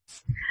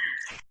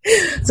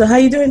So how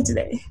you doing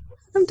today?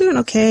 I'm doing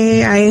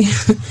okay.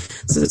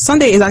 So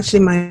Sunday is actually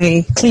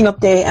my cleanup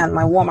day and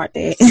my Walmart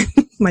day,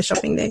 my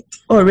shopping day.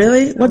 Oh,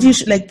 really? What do you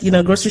like?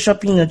 Grocery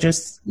shopping or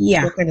just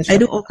what kind of shopping?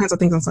 I do all kinds of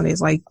things on Sundays,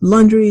 like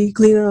laundry,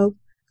 cleanup,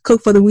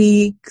 cook for the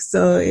week.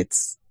 So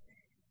it's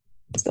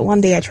the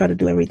one day I try to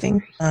do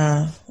everything.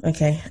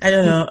 Okay. I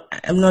don't know.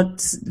 I'm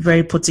not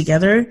very put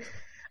together,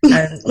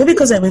 and maybe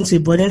because I went to a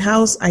boarding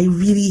house, I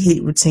really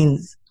hate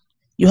routines.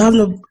 You have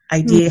no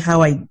idea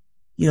how I,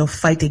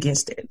 fight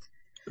against it.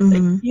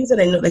 Mm-hmm. Like things that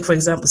I know, like for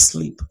example,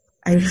 sleep.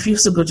 I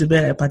refuse to go to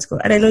bed at a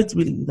particular. And I know it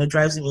really,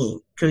 drives me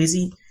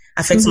crazy,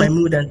 affects my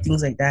mood and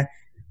things like that.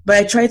 But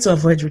I try to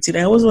avoid routine.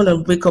 I always want to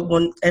wake up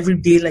every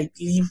day, like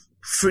leave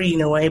free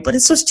in a way. But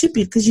it's so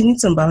stupid because you need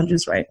some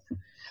boundaries, right?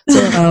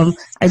 So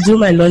I do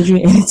my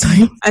laundry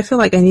anytime. I feel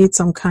like I need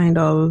some kind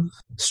of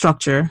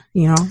structure,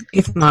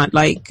 if not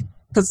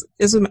because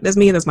there's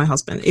me and there's my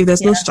husband. If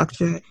there's no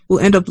structure, we'll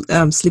end up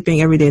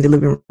sleeping every day in the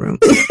living room.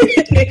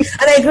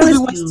 And I agree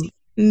with you.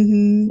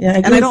 Mm-hmm. Yeah,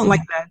 and I don't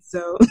like that.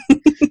 So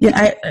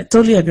yeah, I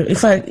totally agree.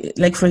 If I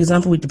for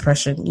example, with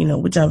depression,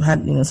 which I've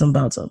had, some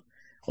bouts of,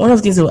 one of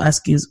the things they will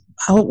ask you is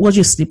what do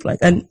you sleep like?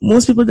 And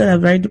most people that are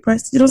very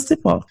depressed, they don't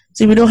sleep well.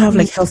 So we don't have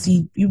we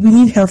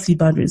need healthy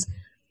boundaries.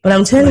 But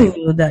I'm telling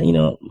you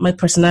that my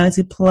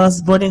personality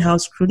plus boarding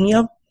house screwed me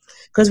up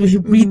because we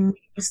lived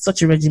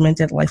such a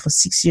regimented life for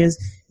 6 years.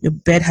 Your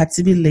bed had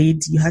to be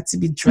laid, you had to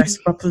be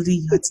dressed properly,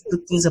 you had to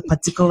do things a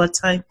particular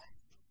time.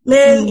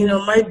 Man,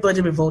 my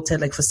body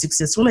revolted for 6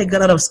 years. When I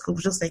got out of school, it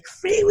was just like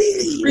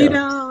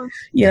freedom.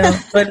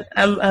 But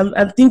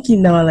I'm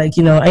thinking now, I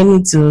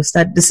need to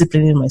start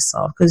disciplining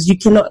myself because you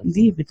cannot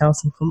live without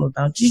some form of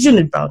boundaries. You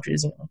need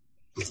boundaries,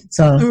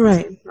 So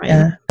right.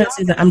 Yeah,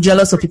 I'm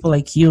jealous of people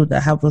like you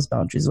that have those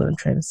boundaries. What I'm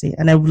trying to say,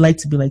 and I would like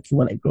to be like you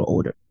when I grow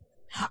older.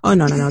 Oh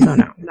no!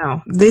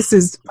 This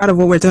is part of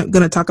what we're going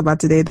to talk about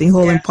today. The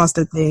whole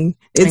imposter thing.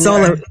 It's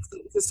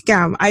it's a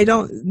scam.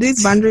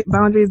 These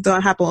boundaries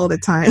don't happen all the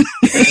time.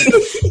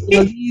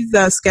 These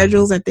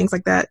schedules and things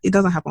like that. It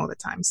doesn't happen all the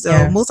time.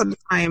 So most of the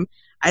time,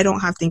 I don't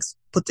have things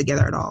put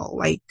together at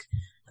all.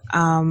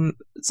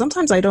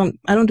 Sometimes I don't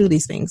do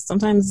these things.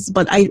 Sometimes,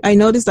 but I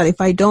notice that if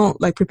I don't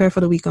prepare for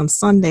the week on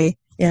Sunday.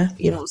 Yeah,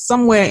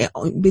 somewhere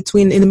in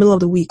the middle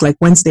of the week, like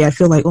Wednesday, I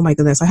feel like, oh my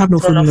goodness, I have no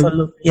food. I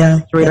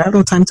have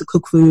no time to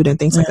cook food and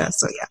things like that.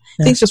 So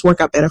things just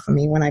work out better for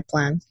me when I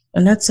plan.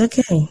 And that's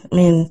okay. I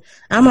mean,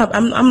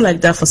 I'm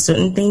like that for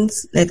certain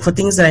things, like for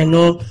things that I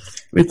know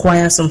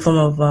require some form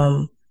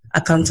of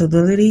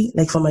accountability.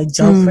 Like for my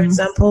job, for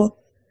example,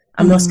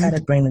 I'm not scared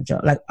at bringing a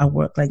job. Like I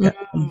work,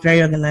 I'm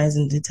very organized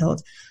and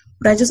detailed.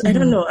 But I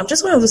don't know. I'm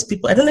just one of those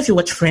people. I don't know if you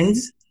watch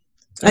Friends.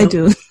 I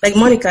do. Like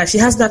Monica, she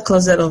has that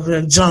closet of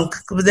junk,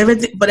 but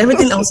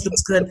everything else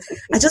looks good.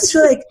 I just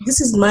feel like this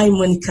is my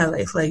Monica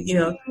life.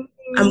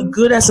 I'm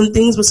good at some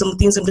things, but some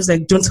things I'm just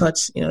don't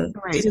touch.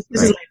 This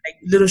is my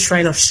little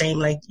shrine of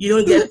shame. You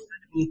don't get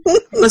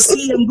it. But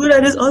see, I'm good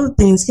at these other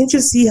things. Can't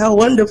you see how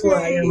wonderful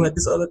I am at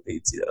these other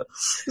things?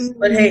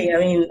 But hey, I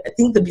mean, I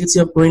think the beauty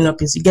of growing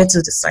up is you get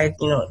to decide,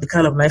 the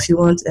kind of life you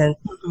want, and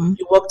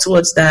you work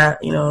towards that.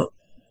 I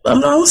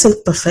won't say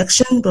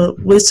perfection, but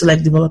ways to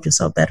develop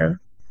yourself better.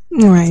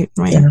 Right.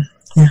 Yeah.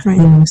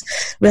 Right.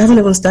 We haven't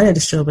even started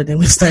the show, but then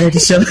we've started the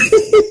show.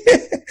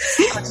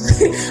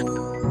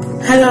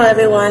 Hello,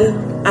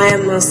 everyone. I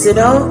am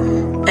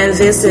Sybil, and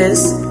this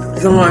is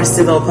the More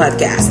Sybil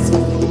Podcast.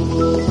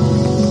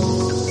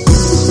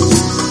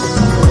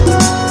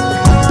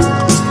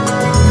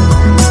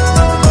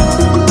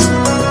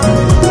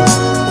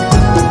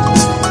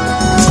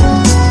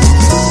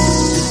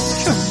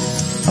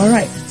 All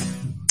right.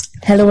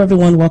 Hello,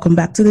 everyone. Welcome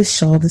back to the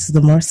show. This is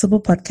the More Sybil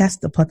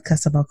Podcast, the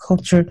podcast about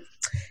culture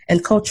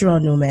and cultural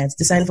nomads,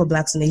 designed for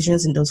Blacks and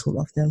Asians and those who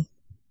love them.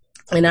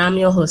 And I'm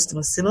your host,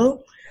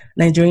 Sybil,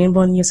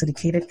 Nigerian-born, US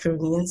educated,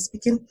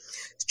 Caribbean-speaking,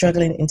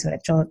 struggling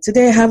intellectual.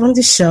 Today, I have on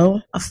the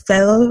show a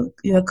fellow,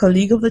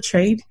 colleague of the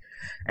trade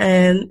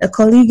and a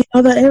colleague in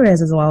other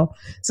areas as well.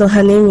 So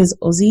her name is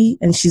Ozzy,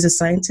 and she's a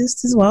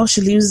scientist as well.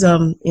 She lives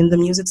in the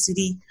music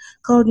city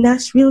called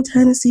Nashville,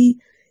 Tennessee,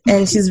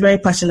 and she's very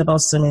passionate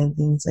about so many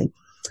things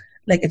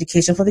like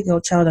education for the girl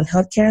child and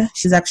healthcare.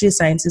 She's actually a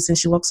scientist and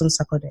she works on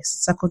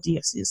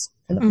sarcoidosis.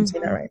 I'm not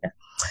saying that right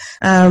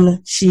now.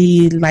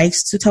 She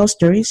likes to tell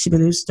stories. She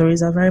believes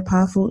stories are very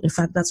powerful. In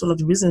fact, that's one of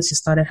the reasons she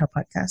started her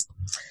podcast.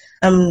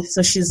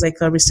 So she's like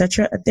a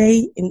researcher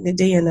in the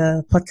day and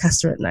a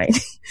podcaster at night.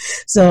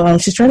 So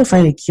she's trying to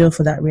find a cure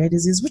for that rare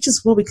disease, which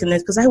is what we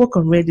connect because I work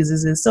on rare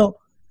diseases. So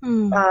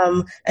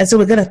and so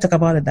we're going to talk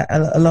about it,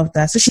 a lot of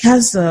that. So she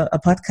has a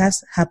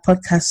podcast. Her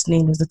podcast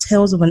name is The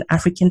Tales of an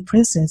African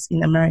Princess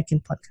in American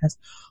Podcast,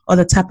 or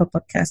the Tapa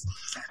Podcast.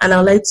 And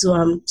I'd like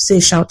to say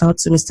a shout out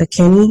to Mr.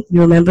 Kenny.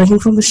 You remember him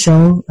from the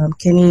show.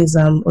 Kenny is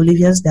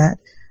Olivia's dad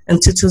and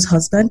Tutu's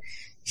husband.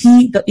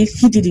 He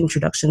did the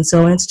introduction, so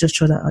I wanted to just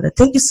show that out there.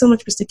 Thank you so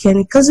much, Mr.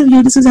 Kenny. Because of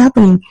you, this is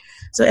happening.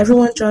 So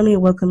everyone join me in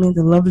welcoming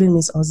the lovely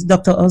Miss Ozzy,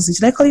 Dr. Ozzy.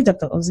 Should I call you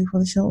Dr. Ozzy for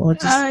the show? Or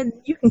just...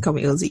 You can call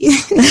me Ozzy.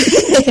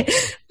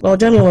 Well,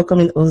 join me in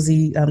welcoming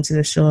Ozzy to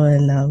the show.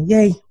 And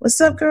yay,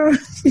 what's up, girl?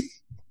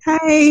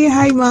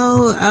 Hi,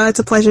 Mo. It's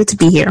a pleasure to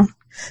be here.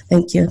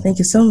 Thank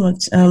you so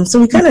much.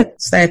 So we kind of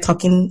started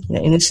talking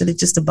initially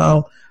just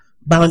about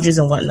boundaries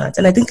and whatnot,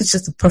 and I think it's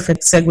just a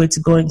perfect segue to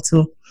go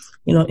into,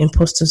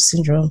 imposter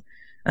syndrome.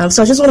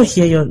 So I just want to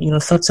hear your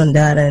thoughts on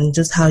that and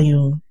just how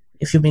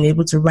if you've been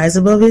able to rise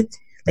above it,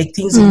 like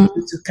things you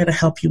do to kind of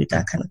help you with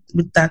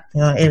that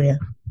area.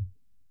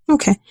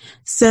 Okay.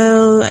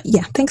 So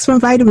yeah, thanks for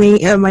inviting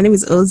me. My name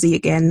is Ozzy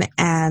again,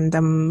 and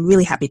I'm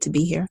really happy to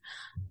be here.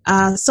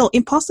 So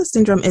imposter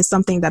syndrome is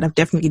something that I've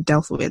definitely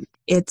dealt with.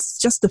 It's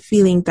just the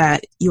feeling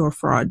that you're a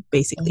fraud,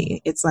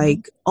 basically. It's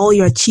like all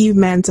your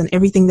achievements and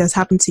everything that's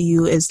happened to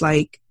you is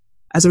like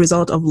as a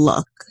result of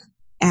luck.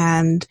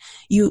 And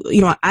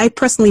I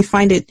personally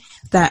find it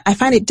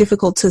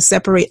difficult to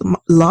separate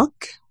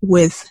luck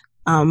with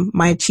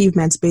my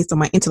achievements based on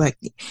my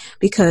intellect,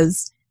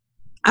 because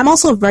I'm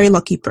also a very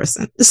lucky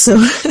person. So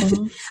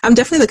I'm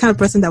definitely the kind of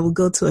person that will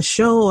go to a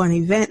show or an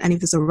event, and if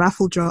there's a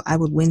raffle draw, I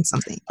would win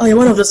something. Oh, you're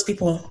one of those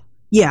people.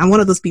 Yeah, I'm one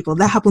of those people.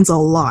 That happens a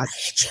lot. I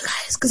hate you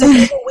guys because I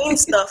never win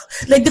stuff.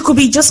 Like, there could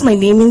be just my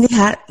name in the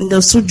hat, and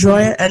they'll soon draw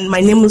it, and my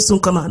name will soon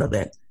come out of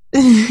it.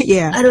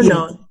 Yeah. I don't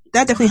know.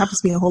 That definitely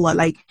happens to me a whole lot.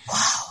 Like,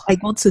 I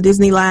go to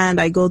Disneyland,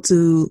 I go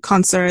to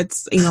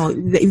concerts,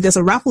 if there's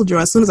a raffle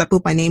draw, as soon as I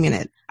put my name in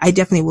it, I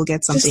definitely will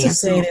get something.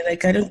 Just to say that,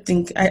 like, I don't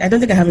think I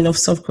have enough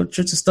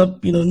self-control to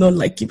stop, not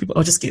liking people.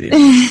 Oh, just kidding.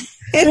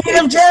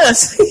 I'm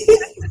jealous.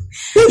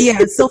 Yeah.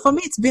 So for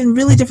me, it's been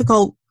really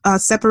difficult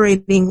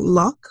separating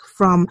luck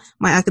from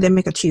my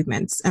academic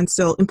achievements. And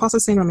so imposter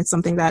syndrome is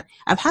something that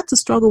I've had to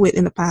struggle with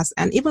in the past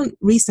and even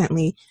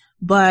recently,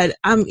 but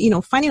I'm,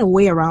 finding a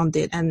way around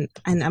it, and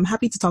I'm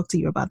happy to talk to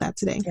you about that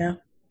today. Yeah.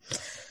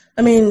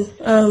 I mean,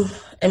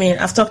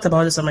 I've talked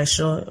about this on my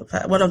show.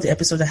 One of the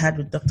episodes I had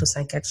with Dr.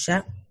 Sanket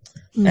Shah,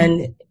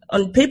 and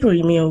on paper,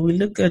 we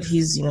look at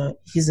he's an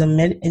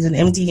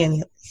MD,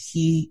 and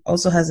he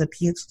also has a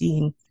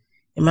PhD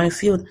in my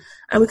field,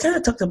 and we kind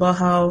of talked about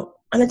how,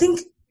 and I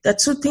think there are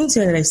two things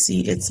here that I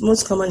see. It's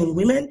most common in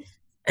women,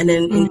 and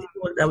then in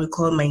people that we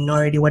call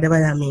minority, whatever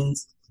that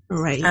means.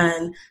 Right.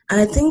 And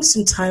I think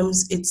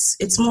sometimes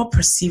it's more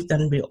perceived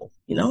than real,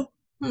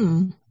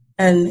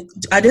 And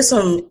are there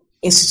some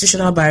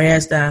institutional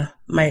barriers that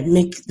might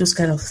make those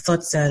kind of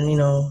thoughts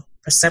and,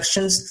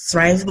 perceptions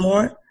thrive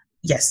more?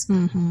 Yes.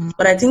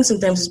 But I think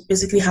sometimes it's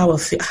basically how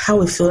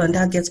we feel, and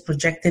that gets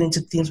projected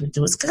into things we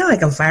do. It's kind of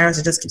like a virus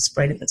that just keeps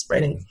spreading and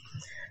spreading.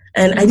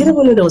 And I didn't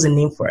even know there was a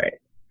name for it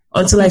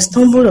until I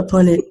stumbled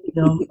upon it,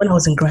 when I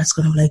was in grad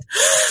school. I'm like,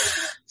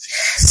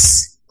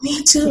 yes.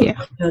 Me too. Yeah.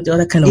 The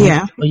other kind of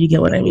way, you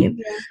get what I mean.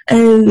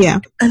 Yeah.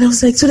 And I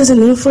was like, so there's a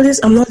name for this?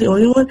 I'm not the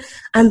only one.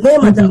 And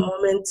then at that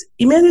moment,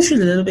 it made me feel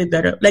a little bit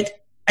better.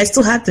 Like, I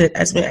still had to,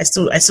 I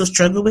still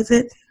struggle with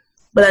it.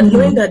 But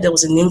knowing that there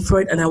was a name for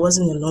it and I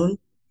wasn't alone,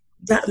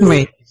 that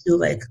made me feel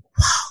like,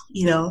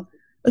 wow,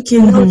 okay,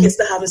 now we can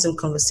start having some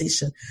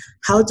conversation.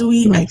 How do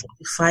we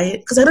identify it?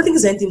 Because I don't think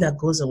it's anything that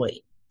goes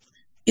away.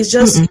 It's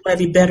just you might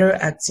be better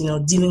at,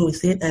 dealing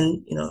with it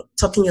and,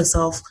 talking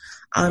yourself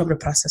out of the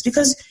process,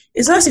 because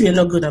it's not as if you're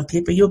not good on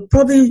paper.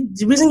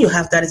 The reason you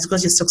have that is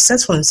because you're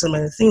successful in so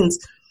many things,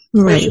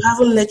 but you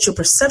haven't let your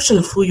perception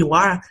of who you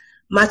are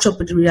match up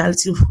with the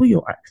reality of who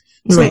you are.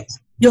 So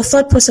your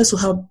thought process will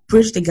help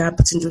bridge the gap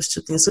between those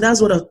two things. So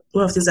that's one of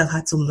the things I've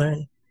had to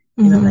learn.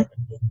 Like,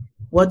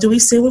 what do we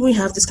say when we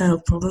have this kind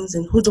of problems,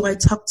 and who do I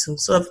talk to?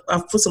 So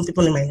I've put some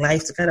people in my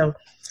life to kind of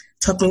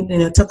talk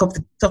up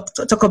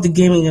the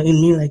game in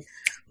me, like,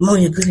 Mo,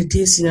 you're good at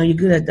this, you're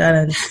good at that,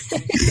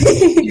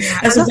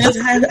 and sometimes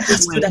I have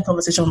to do that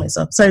conversation with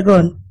myself. Sorry, go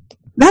on.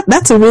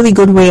 That's a really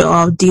good way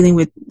of dealing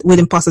with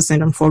imposter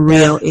syndrome for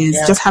real, is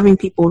just having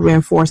people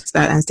reinforce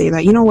that and say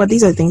that, you know what,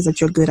 these are things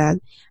that you're good at.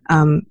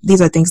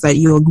 These are things that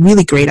you're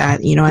really great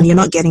at, and you're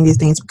not getting these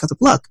things because of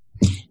luck.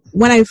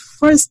 I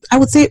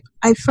would say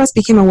I first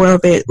became aware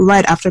of it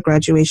right after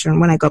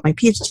graduation when I got my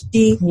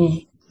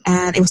PhD.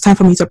 And it was time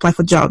for me to apply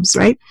for jobs,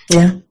 right?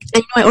 Yeah.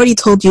 And I already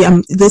told you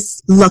I'm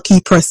this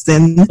lucky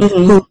person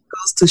who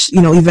goes to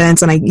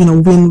events and I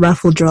win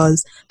raffle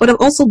draws. But I've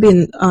also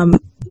been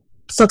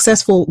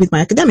successful with my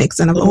academics,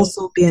 and I've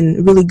also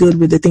been really good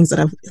with the things that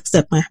I've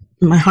set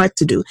my heart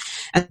to do.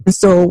 And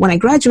so when I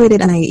graduated,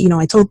 and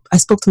I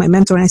spoke to my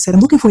mentor and I said, I'm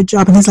looking for a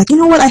job, and he's like, you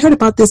know what, I heard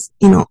about this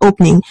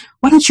opening.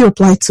 Why don't you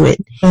apply to it?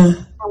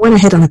 I went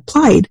ahead and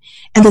applied,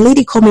 and the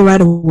lady called me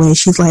right away.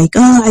 She's like,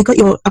 I got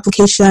your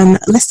application.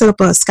 Let's set up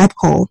a Skype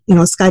call, a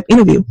Skype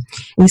interview.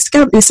 And we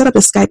set up a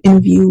Skype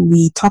interview.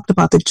 We talked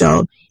about the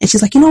job, and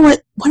she's like, you know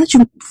what? Why don't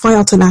you fly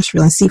out to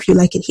Nashville and see if you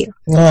like it here?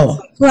 Wow.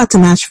 So I flew out to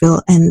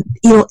Nashville, and,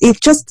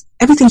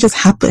 everything just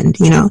happened,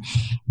 And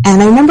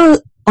I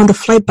remember on the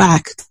flight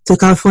back to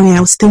California, I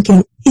was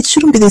thinking, it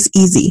shouldn't be this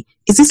easy.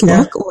 Is this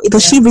luck? Or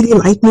does she really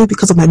like me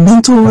because of my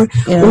mentor?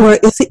 Or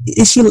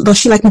does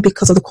she like me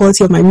because of the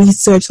quality of my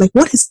research? Like,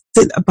 what is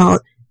it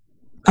about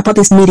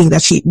this meeting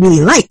that she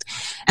really liked?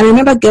 And I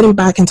remember getting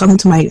back and talking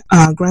to my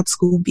grad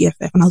school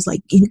BFF, and I was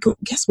like,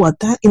 guess what?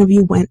 That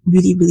interview went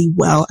really, really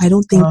well. I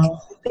don't think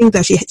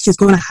that she's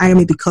going to hire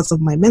me because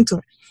of my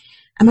mentor.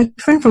 And my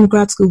friend from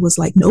grad school was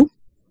like, no,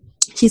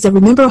 She said,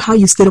 remember how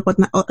you stayed up at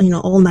night,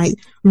 all night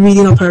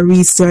reading up her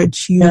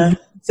research? You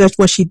researched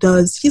what she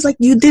does. She's like,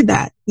 you did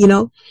that,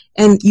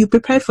 and you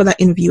prepared for that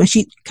interview. And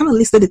she kind of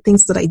listed the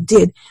things that I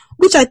did,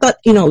 which I thought,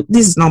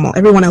 this is normal.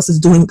 Everyone else is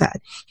doing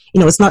that.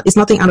 It's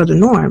nothing out of the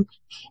norm.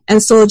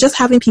 And so just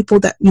having people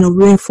that,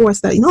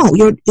 reinforce that,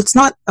 it's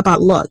not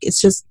about luck. It's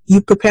just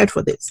you prepared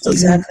for this. So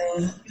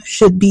exactly. You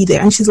should be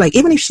there. And she's like,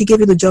 even if she gave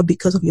you the job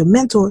because of your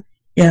mentor,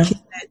 she said,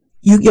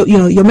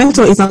 your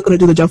mentor is not going to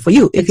do the job for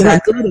you. If you're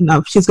not good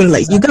enough, she's going to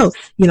let you go,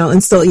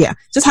 and so,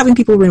 just having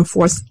people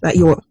reinforce that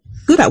you're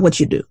good at what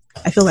you do.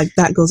 I feel like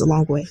that goes a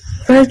long way.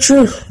 Very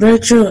true. Very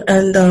true.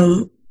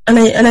 And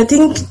I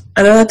think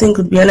another thing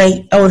could be,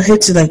 and I would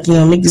hate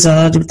to make this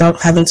analogy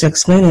without having to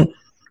explain it.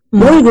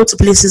 When we go to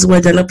places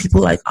where there are not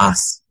people like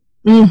us,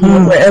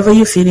 wherever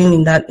you're feeling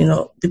in that,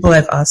 people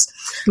like us,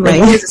 right?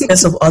 Like, there's a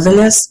sense of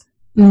otherness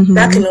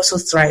that can also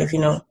thrive,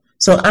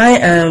 So I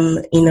am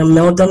in a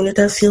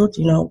male-dominated field,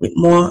 with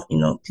more,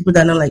 people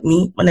that are not like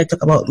me. When I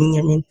talk about me,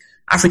 I mean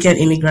African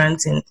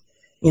immigrants and,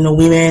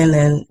 women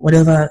and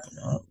whatever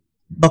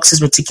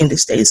boxes we're ticking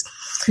these days.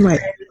 Right.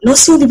 Not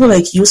seeing people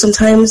like you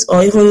sometimes,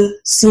 or even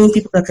seeing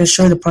people that can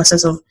show the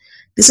process of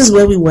this is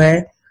where we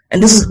were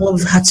and this is what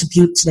we've had to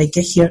build to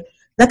get here.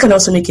 That can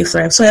also make it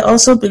thrive. So I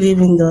also believe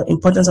in the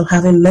importance of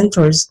having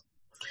mentors.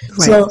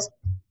 Right. So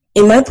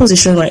in my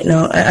position right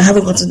now, I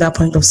haven't gotten to that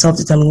point of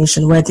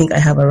self-determination where I think I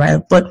have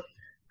arrived, but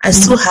I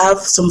still have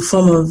some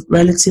form of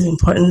relative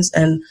importance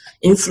and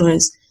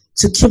influence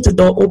to keep the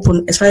door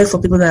open, especially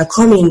for people that are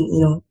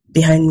coming,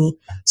 behind me,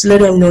 to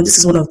let them know this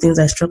is one of the things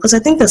I struggle. Because I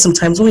think that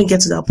sometimes when we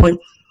get to that point,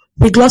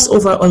 we gloss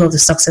over all of the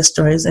success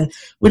stories and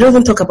we don't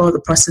even talk about the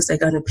process, and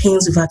the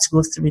pains we've had to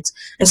go through it.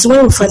 And so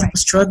when we find people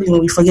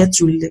struggling, we forget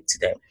to relate to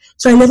them.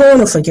 So I never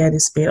want to forget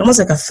this pain, almost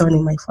like a thorn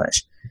in my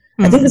flesh.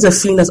 I think it's a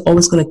feeling that's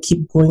always going to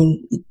keep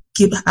going,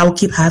 I'll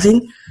keep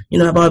having,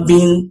 about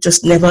being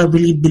just never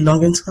really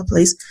belonging to a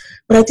place.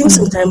 But I think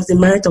sometimes the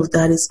merit of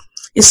that is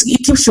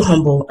it keeps you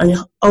humble and it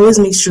always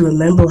makes you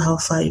remember how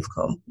far you've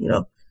come,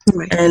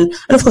 Right. And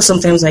of course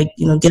sometimes I,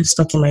 get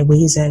stuck in my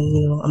ways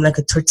and, I'm like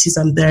a tortoise,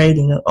 I'm buried,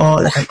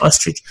 or like an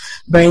ostrich,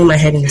 burying my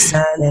head in the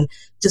sand and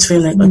just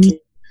feeling like, okay,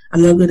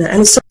 I'm not good at it.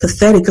 And it's so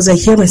pathetic because I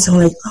hear myself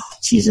like, oh,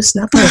 Jesus,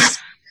 snap us.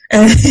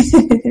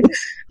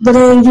 But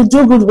then you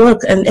do good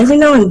work, and every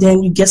now and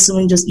then you get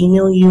someone just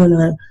email you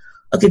and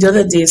okay, the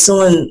other day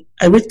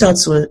I reached out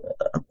to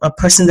a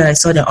person that I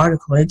saw the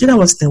article. I do that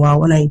once in a while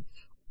when I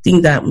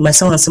think that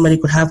myself and somebody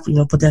could have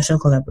potential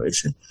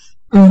collaboration.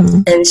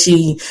 And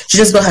she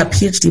just got her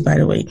PhD, by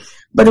the way.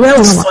 But the way I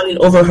was falling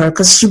over her,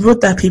 because she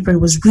wrote that paper, it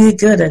was really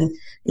good, and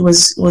it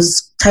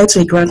was tied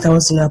to a grant I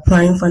was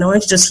applying for, and I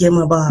wanted to just hear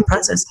more about her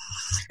process.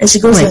 And she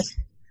goes like,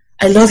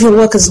 I love your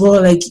work as well.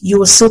 Like, you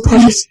were so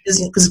published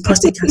because of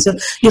prostate cancer.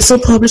 You're so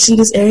published in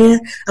this area.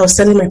 I was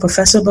telling my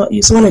professor about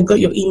you. So when I got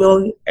your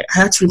email, I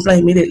had to reply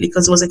immediately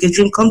because it was like a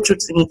dream come true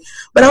to me.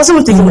 But I wasn't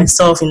even thinking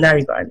myself in that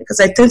regard because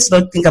I tend to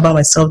not think about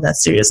myself that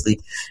seriously.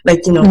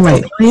 Like,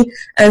 right.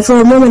 And for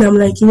a moment, I'm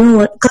like, you know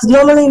what? Because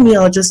normally me,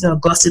 I'll just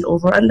gloss it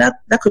over. And that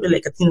could be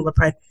like a thing of a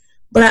pride.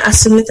 But I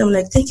submit, I'm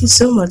like, thank you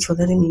so much for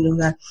letting me know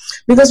that.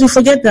 Because we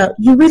forget that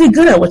you're really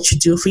good at what you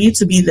do for you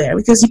to be there.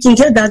 Because you can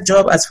get that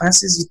job as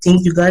fast as you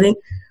think you got it.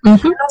 You're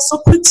not so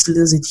quick to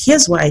lose it.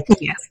 Here's why.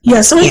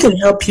 Someone can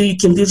help you. You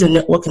can build your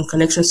network and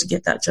connections to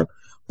get that job.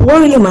 But what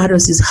really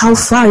matters is how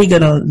far are you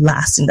going to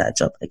last in that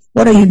job? Like,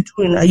 what are you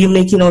doing? Are you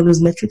making all those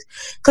metrics?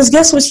 Because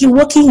guess what? You're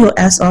working your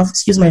ass off.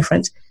 Excuse my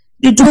French.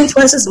 You're doing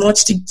twice as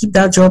much to keep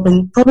that job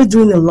and probably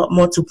doing a lot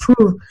more to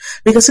prove.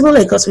 Because people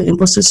like us with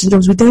imposter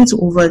syndromes, we tend to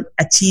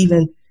overachieve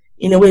and,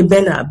 in a way,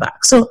 bend our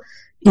back. So,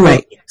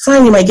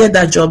 fine, you might get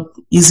that job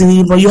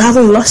easily, but you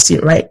haven't lost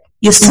it, right?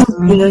 You're still,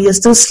 you're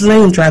still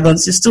slaying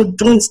dragons. You're still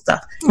doing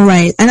stuff.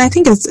 Right. And I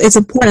think it's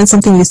important,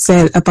 something you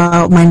said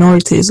about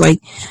minorities,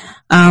 like,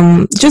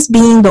 just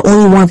being the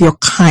only one of your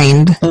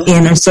kind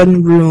in a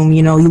certain room.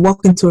 You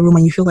walk into a room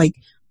and you feel like,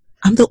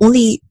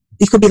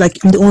 it could be like,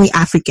 I'm the only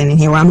African in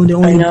here, or I'm the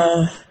only,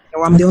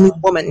 or I'm the only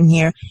woman in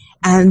here.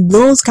 And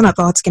those kind of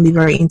thoughts can be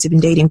very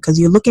intimidating because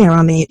you're looking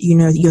around and,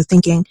 you're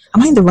thinking,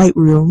 am I in the right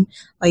room?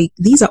 Like,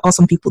 these are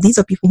awesome people. These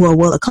are people who are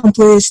well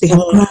accomplished. They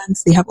have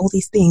grants. They have all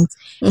these things.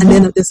 And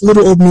then this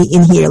little old me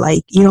in here,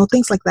 like,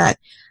 things like that.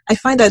 I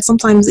find that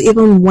sometimes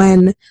even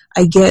when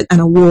I get an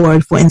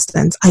award, for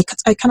instance, I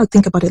kind of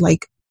think about it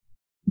like,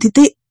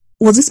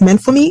 was this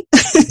meant for me?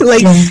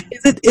 Like,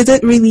 is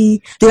it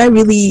really, did I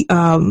really,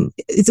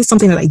 is this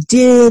something that I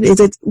did?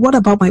 What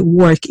about my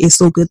work is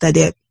so good that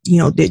they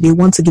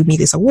want to give me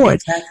this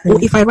award? Exactly.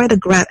 Or if I write a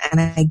grant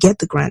and I get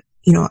the grant,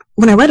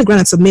 when I write a grant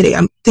and submit it,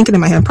 I'm thinking in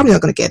my head, I'm probably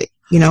not going to get it,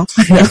 It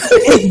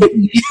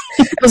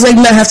was like,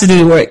 I have to do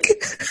the work.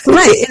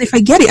 Right. And if I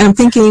get it, I'm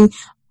thinking,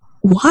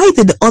 why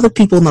did the other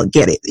people not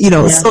get it?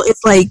 So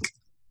it's like,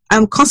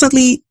 I'm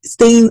constantly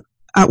staying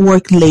at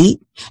work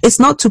late. It's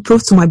not to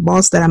prove to my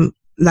boss that I'm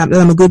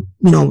a good,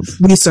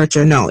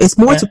 researcher. No, it's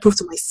more to prove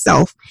to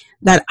myself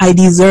that I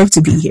deserve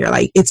to be here.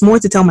 Like, it's more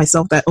to tell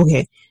myself that,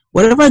 okay,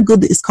 whatever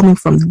good is coming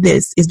from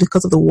this is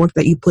because of the work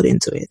that you put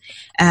into it.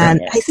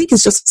 And I think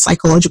it's just a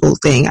psychological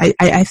thing.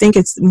 I think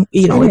it's,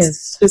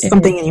 it's just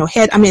something in your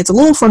head. I mean, it's a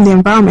little from the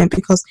environment,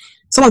 because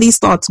some of these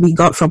thoughts we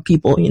got from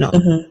people,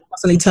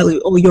 constantly tell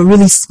you, oh, you're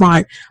really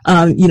smart.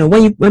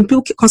 When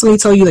people constantly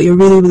tell you that you're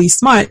really, really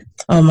smart,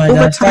 oh my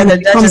gosh, time it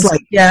becomes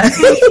like,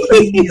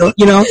 deal,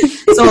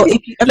 So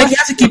if you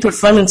have to keep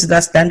performing to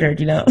that standard,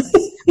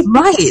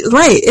 Right.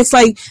 It's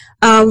like,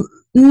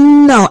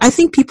 no, I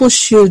think people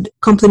should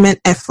compliment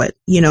effort,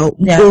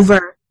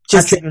 over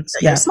just saying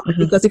that you're smart.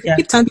 Because if you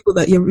keep telling people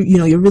that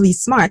you're really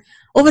smart,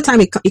 over time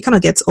it kind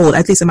of gets old.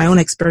 At least in my own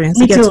experience,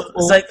 Me too.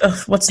 It's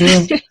like, what's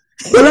new?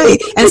 Right.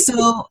 And so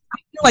I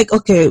feel like,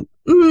 okay,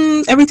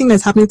 everything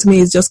that's happening to me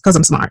is just because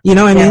I'm smart. You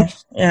know what I mean?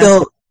 Yeah.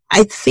 So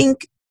I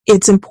think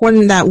it's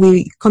important that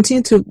we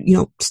continue to,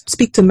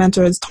 speak to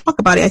mentors, talk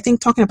about it. I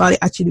think talking about it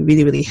actually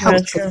really, really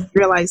helps to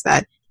realize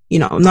that,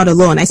 I'm not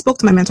alone. I spoke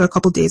to my mentor a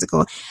couple of days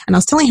ago, and I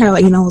was telling her,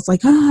 I was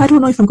like, I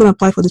don't know if I'm going to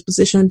apply for this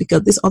position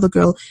because this other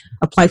girl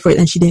applied for it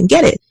and she didn't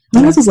get it.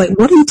 And I was like,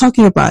 what are you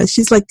talking about?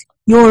 She's like,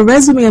 your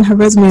resume and her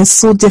resume is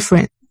so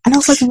different. And I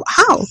was like,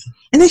 how?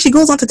 And then she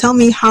goes on to tell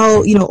me how,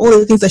 all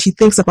the things that she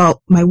thinks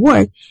about my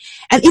work.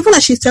 And even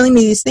as she's telling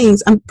me these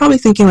things, I'm probably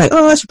thinking like,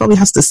 oh, she probably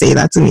has to say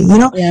that to me,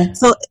 Yeah.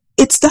 So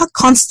it's that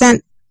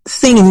constant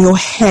thing in your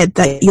head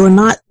that you're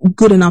not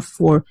good enough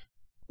for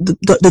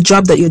the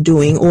job that you're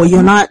doing, or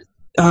you're not,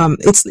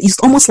 it's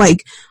almost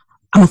like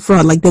I'm a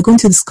fraud. Like they're going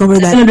to discover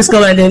that.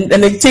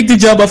 And they take the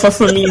job offer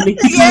from me. And they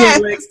keep me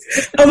like,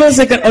 almost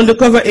like an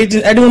undercover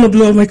agent. I don't want to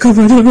blow up my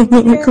cover.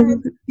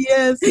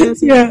 Yes.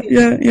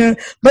 Yeah.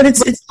 But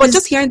it's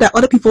just hearing that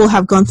other people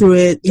have gone through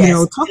it,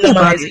 talking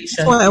about it.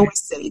 That's what I always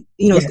say.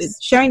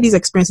 Sharing these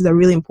experiences are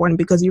really important,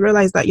 because you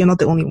realize that you're not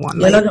the only one.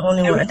 You're not the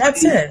only one.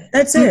 That's it.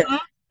 That's it.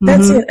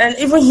 And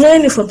even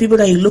hearing it from people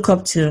that you look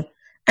up to.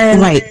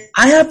 And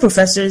I have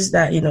professors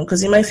that,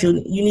 because in my field,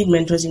 you need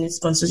mentors, you need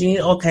sponsors, you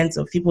need all kinds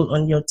of people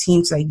on your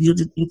team to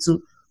build it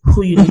into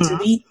who you need to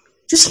be.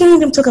 Just hearing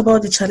them talk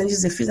about the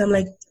challenges they face, I'm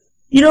like,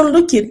 you don't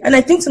look it. And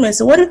I think to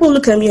myself, what if people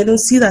look at me, I don't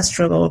see that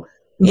struggle.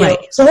 Right.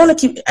 So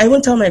I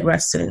won't tell my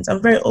grad students.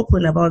 I'm very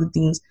open about the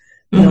things,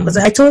 because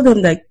I told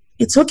them that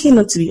it's okay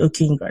not to be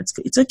okay in grad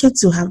school. It's okay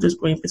to have those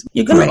growing pains.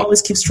 You're going to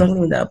always keep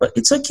struggling with that, but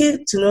it's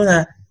okay to know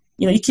that,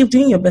 you keep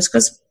doing your best,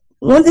 because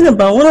one of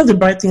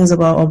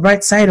the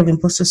bright side of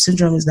imposter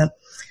syndrome is that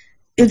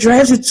it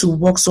drives you to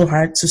work so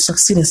hard to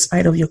succeed in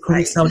spite of your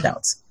chronic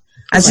self-doubts.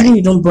 Assuming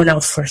you don't burn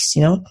out first,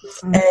 And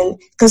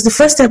because the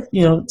first step,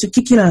 to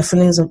kicking our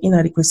feelings of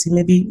inadequacy,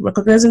 maybe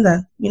recognizing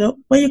that,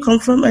 where you come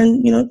from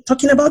and,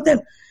 talking about them.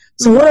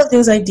 So one of the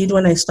things I did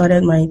when I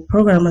started my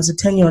program as a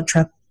tenure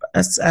track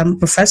as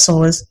professor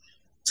was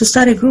to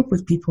start a group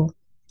with people.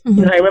 I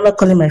remember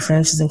calling my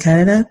friend, she's in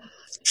Canada.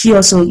 She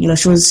also,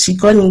 she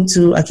got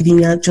into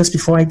academia just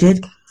before I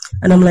did.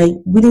 And I'm like,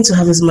 we need to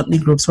have these monthly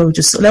groups where we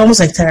just,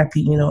 almost like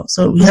therapy,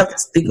 So we have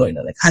this thing going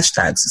on, like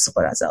hashtags to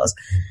support ourselves.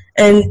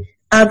 And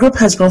our group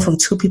has grown from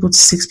 2 people to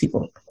 6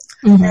 people.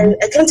 And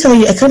I can't tell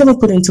you, I can't even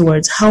put into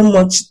words how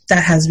much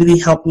that has really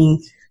helped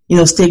me,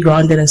 stay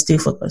grounded and stay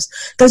focused.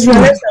 Because you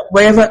realize that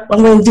wherever,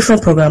 I'm in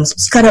different programs,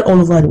 scattered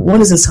all over.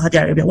 One is in Saudi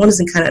Arabia, one is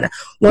in Canada,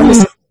 one is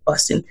in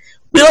Boston.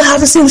 We all have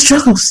the same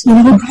struggles,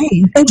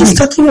 and just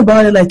talking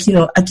about it, like,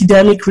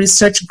 academic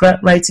research,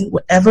 grant writing,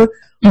 whatever,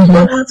 we all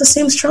have the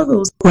same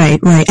struggles. Right.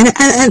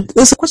 And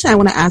there's a question I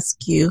want to ask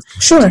you.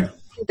 Sure.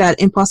 That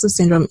imposter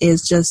syndrome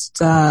is just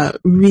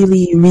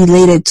really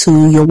related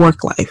to your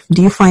work life.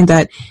 Do you find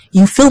that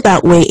you feel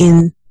that way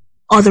in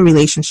other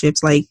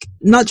relationships, like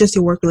not just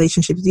your work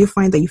relationships? Do you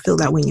find that you feel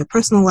that way in your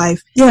personal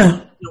life? Yeah.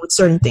 With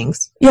certain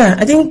things? Yeah,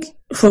 I think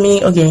for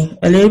me, okay,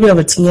 a little bit of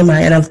a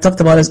TMI, and I've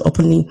talked about this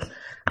openly.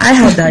 I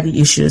had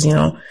daddy issues,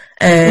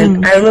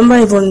 and I remember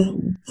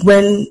even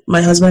when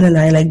my husband and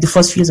I, like the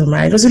first few years of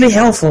marriage, it was really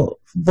helpful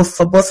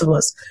for both of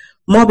us,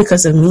 more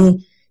because of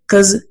me,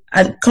 because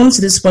I'd come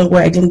to this point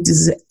where I didn't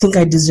think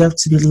I deserved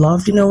to be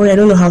loved in a way. I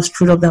don't know how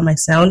screwed up that might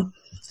sound.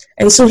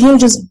 And so him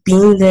just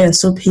being there and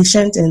so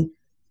patient and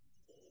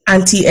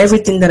anti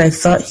everything that I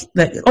thought,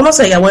 like almost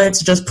like I wanted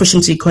to just push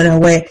him to a corner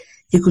where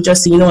he could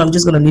just say, I'm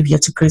just going to leave you,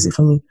 too crazy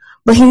for me.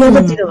 But he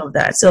never did all of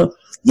that. So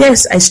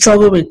yes, I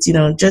struggle with,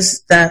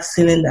 just that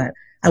feeling that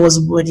I was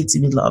worthy to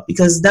be loved,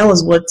 because that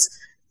was what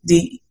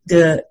the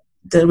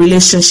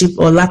relationship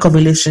or lack of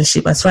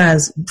relationship, as far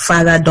as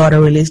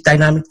father-daughter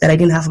dynamic that I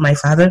didn't have with my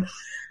father,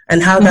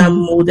 and how that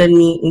molded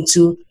me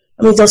into,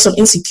 there was some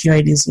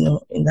insecurities,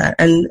 in that.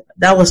 And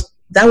that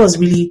was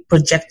really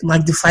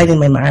magnified in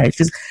my marriage,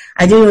 because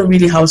I didn't know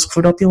really how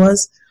screwed up it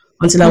was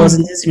until I was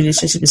in this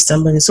relationship with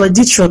somebody. So I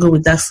did struggle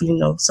with that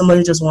feeling of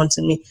somebody just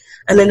wanted me.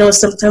 And then there was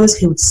sometimes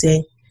he would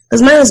say,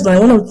 because my husband,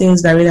 one of the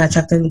things that really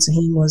attracted me to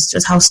him was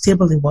just how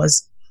stable he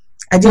was.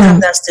 I didn't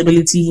have that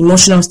stability,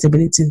 emotional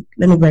stability.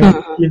 Let me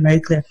be very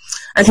clear.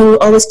 And he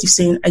would always keep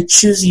saying, I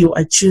choose you.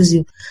 And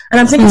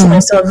I'm thinking to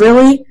myself,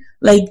 really?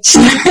 Like,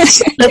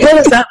 choose? Like, what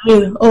does that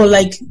mean? Oh,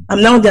 like,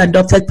 I'm now the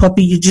adopted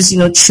puppy you just,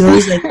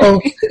 chose. Like, oh,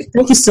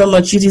 thank you so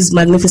much. You're this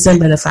magnificent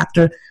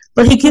benefactor.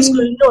 But he keeps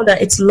going, no,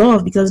 that it's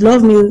love, because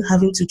love means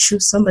having to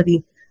choose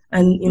somebody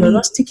and,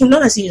 not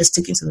as if you're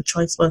sticking to the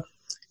choice, but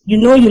you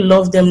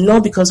love them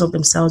not because of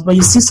themselves, but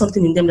you see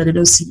something in them that they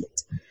don't see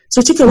yet. So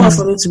it took a while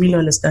for me to really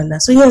understand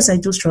that. So yes, I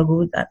do struggle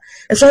with that.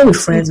 Especially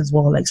with friends as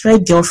well, like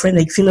especially girlfriend,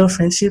 like female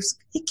friendships.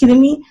 Are you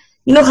kidding me?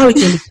 You know how it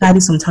can be chatty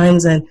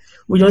sometimes, and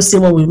we don't say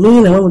what we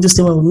mean, and when we just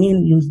say what we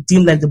mean, you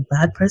deem like the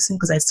bad person,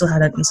 because I still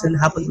had that incident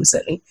happen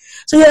recently.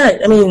 So yeah,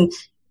 I mean,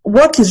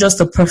 work is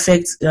just a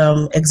perfect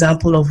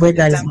example of where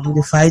that is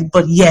modified,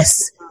 but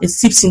yes, it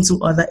seeps into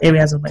other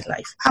areas of my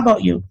life. How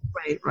about you?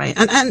 Right.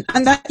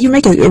 And that you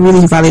make a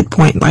really valid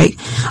point. Like,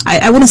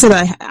 I wouldn't say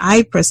that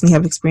I personally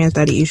have experienced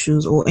daddy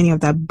issues or any of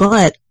that,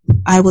 but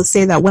I would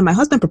say that when my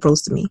husband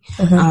proposed to me,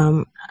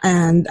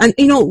 and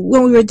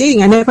when we were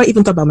dating, I never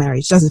even thought about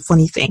marriage. That's a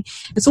funny thing.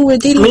 And so we were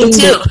dating. Me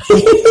too.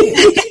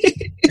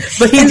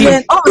 But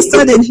then all of a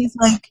sudden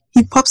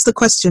he pops the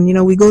question,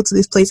 we go to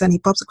this place and he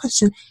pops the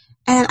question.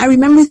 And I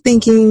remember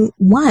thinking,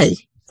 why?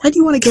 Why do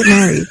you want to get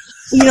married?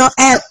 And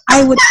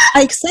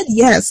I said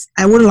yes.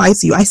 I wouldn't lie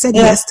to you. I said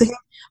yes to him.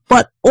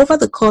 But over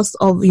the course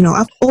of,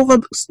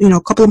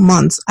 a couple of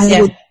months,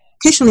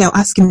 occasionally I'll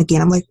ask him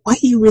again. I'm like, why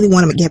do you really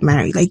want to get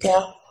married? Like,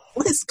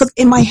 what is, because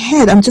in my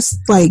head, I'm just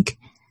like,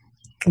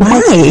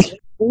 why?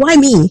 Why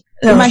me?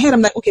 In my head,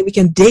 I'm like, okay, we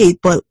can date,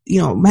 but,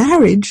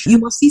 marriage, you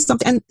must see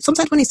something. And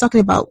sometimes when he's talking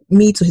about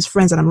me to his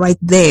friends and I'm right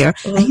there,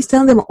 and he's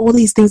telling them all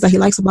these things that he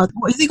likes about,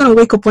 is he going to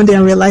wake up one day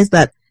and realize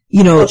that,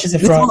 she's a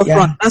fraud,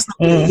 that's not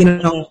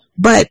me,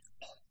 but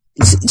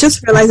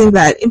just realizing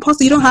that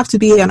imposter, you don't have to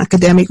be an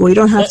academic, or you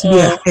don't have to be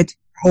a head,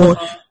 or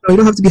you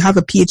don't have to have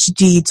a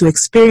PhD to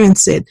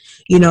experience it.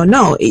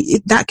 No,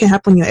 that can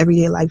happen in your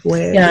everyday life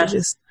where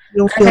you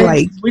don't feel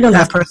like we don't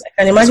have person.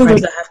 I can imagine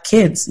those that have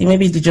kids.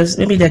 Maybe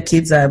their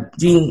kids are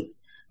doing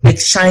like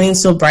shining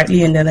so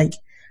brightly, and they're like,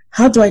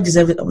 how do I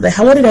deserve it? Like,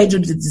 what did I do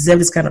to deserve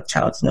this kind of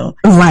child?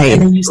 Right.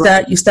 And then you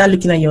start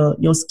looking at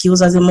your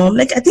skills as a mom.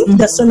 Like, I think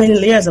there's so many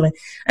layers of it,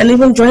 and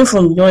even drawing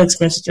from your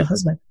experience with your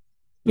husband.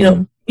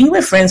 We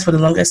were friends for the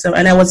longest time,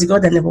 and I was the girl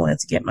that never wanted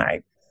to get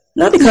married.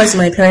 Not because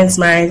my parents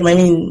married. I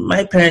mean,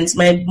 my parents,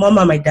 my mom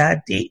and my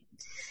dad, they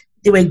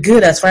were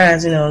good as far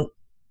as,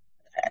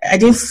 I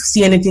didn't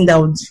see anything that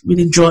would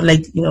really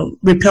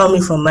repel me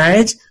from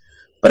marriage.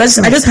 But I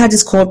just had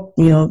this core,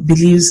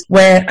 beliefs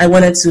where I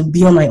wanted to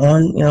be on my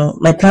own.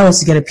 My plan was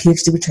to get a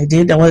PhD, which I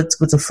did. I wanted to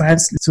go to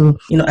France to,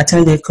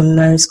 attend the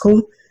culinary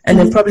school and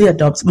then probably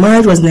adopt.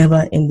 Marriage was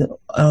never in the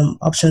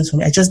options for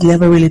me. I just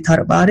never really thought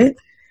about it.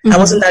 I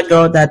wasn't that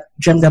girl that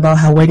dreamt about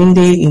her wedding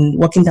day and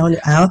walking down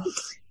the aisle.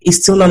 It's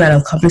still not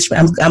an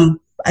accomplishment.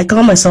 I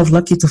call myself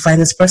lucky to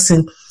find this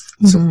person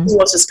who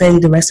wants to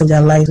spend the rest of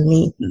their life with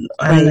me.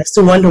 And I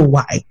still wonder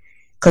why.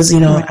 Because,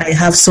 I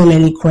have so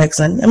many quirks.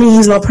 And, I mean,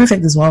 he's not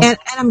perfect as well. And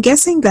I'm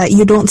guessing that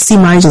you don't see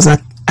marriage as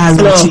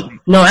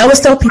No, I always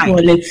tell people,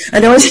 and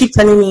they always keep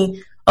telling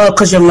me, oh,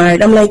 because you're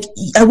married. I'm like,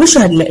 I wish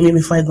you had met me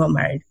before I got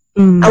married.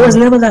 I was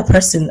never that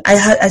person.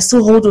 I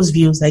still hold those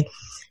views. Like,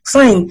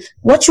 fine,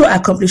 what you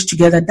accomplish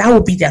together, that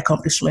will be the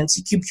accomplishments.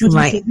 You can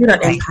build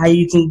an empire,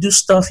 you can do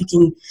stuff,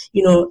 you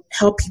can,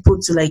 help people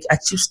to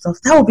achieve stuff.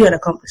 That will be an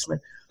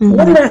accomplishment.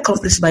 What did I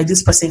accomplish by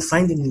this person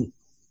finding me?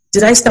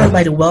 Did I stand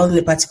by the well in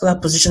a particular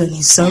position and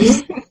he saw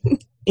me?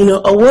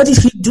 Or what did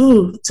he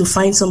do to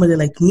find somebody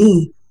like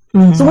me?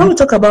 So when we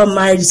talk about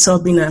marriage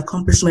itself being an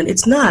accomplishment,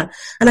 it's not.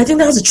 And I think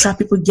that's a trap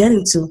people get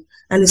into.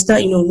 And they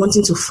start,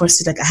 wanting to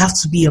force it. Like, I have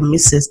to be a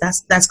missus.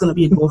 That's going to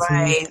be a goal for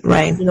me.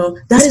 Right.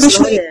 That is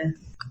not it.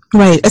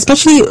 Right,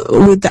 especially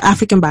with the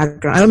African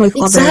background. I don't know if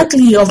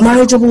of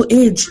marriageable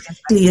age.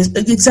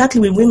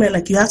 Exactly with women,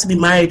 like you have to be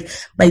married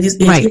by this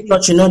age. Right. If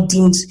not, you're not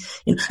deemed.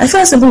 I feel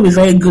like some people will be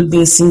very good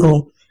being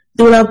single.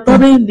 They will have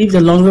probably lived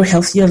a longer,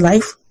 healthier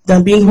life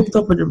than being hooked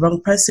up with the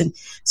wrong person.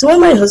 So when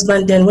my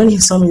husband when he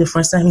saw me the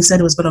first time, he said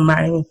he was going to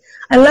marry me.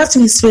 I laughed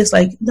in his face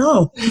like,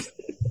 no,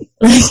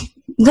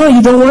 no,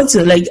 you don't want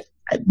to. Like,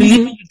 I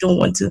believe you don't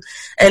want to.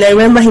 And I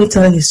remember him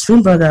telling his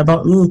twin brother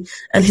about me,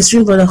 and his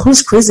twin brother,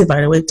 who's crazy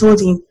by the way,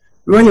 told him,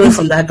 run away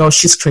from that girl,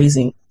 she's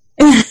crazy.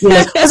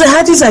 Because I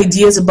had these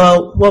ideas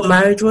about what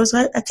marriage was.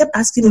 Right? I kept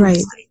asking him.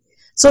 Right.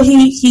 So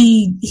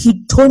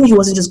he told me he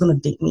wasn't just going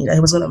to date me, that he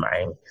was going to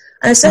marry me.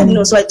 And I said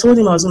no. So I told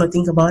him I was going to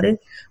think about it.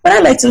 But I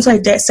liked him, so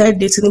I started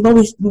dating him. But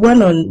we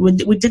went on.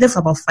 We did it for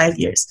about 5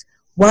 years.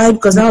 Why?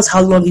 Because that was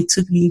how long it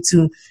took me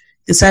to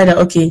decide that,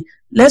 okay,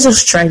 let's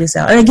just try this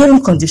out. And I gave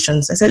him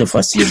conditions. I said the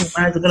first 2 years of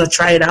marriage, we're going to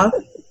try it out.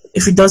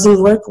 If it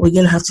doesn't work, we're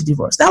going to have to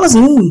divorce. That was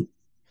me.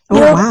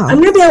 Wow. And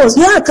maybe I was,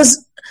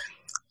 because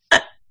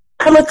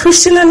I'm a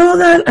Christian and all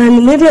that,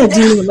 and maybe I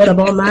didn't know a lot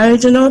about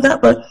marriage and all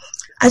that, but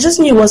I just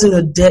knew it wasn't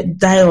a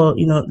die or,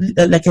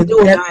 like a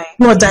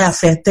die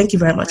affair. Thank you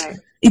very much. Right.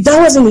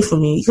 That wasn't it for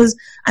me, because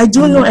I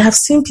do know I have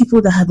seen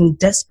people that have been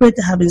desperate,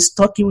 that have been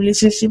stuck in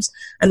relationships,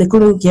 and they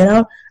couldn't get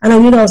out, and I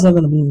knew that was not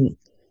going to be me.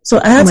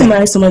 So I had to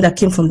marry someone that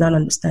came from that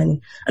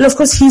understanding. And of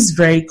course, he's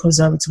very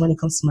conservative when it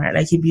comes to marriage.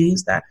 Like, he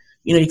believes that,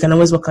 you can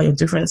always work out your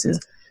differences.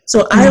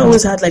 So I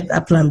always had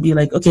that plan B,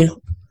 like, okay,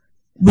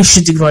 we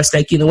should divorce.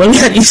 Like, when we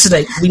had issues,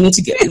 like, we need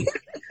to get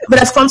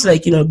but I've come to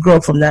like, grow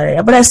up from that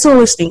area. But I still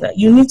always think that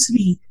you need to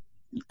be,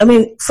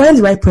 find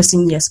the right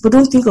person, yes, but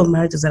don't think of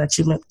marriage as an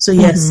achievement. So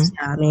yes,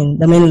 there are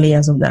many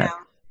layers of that.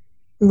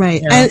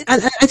 Right. Yeah.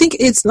 And I think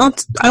it's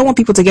not, I don't want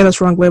people to get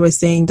us wrong where we're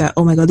saying that,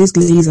 oh my God, these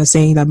ladies are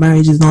saying that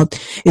marriage is not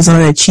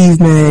an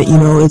achievement,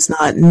 it's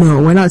not,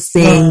 no, we're not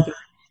saying,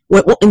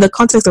 in the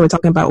context that we're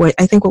talking about,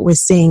 I think what we're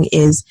saying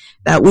is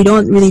that we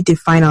don't really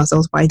define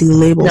ourselves by the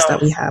labels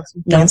that we have.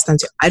 For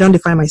instance, I don't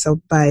define myself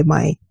by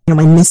my,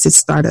 my Mrs.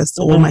 Stardust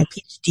or my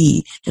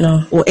PhD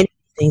or any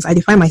things. I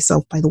define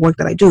myself by the work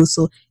that I do.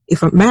 So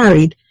if I'm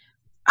married,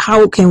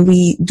 how can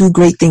we do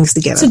great things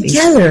together?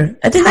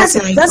 I think that's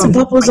the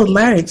purpose of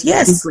marriage.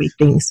 Yes. Do great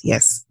things.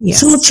 Yes.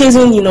 Two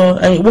chasing,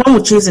 one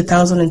would chase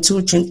 1,000 and two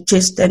would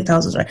chase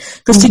 10,000,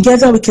 right? Because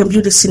together we can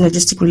build a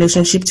synergistic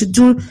relationship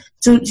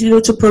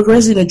to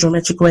progress in a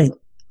geometric way.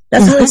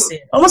 That's how I say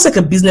it. Almost like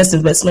a business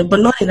investment, but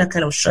not in that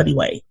kind of shoddy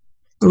way.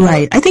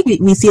 Right. I think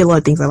we see a lot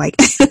of things alike.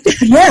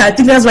 Yeah, I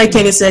think that's why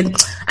Kenny said,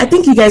 I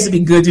think you guys would be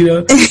good,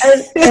 Shout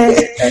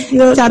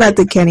out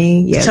to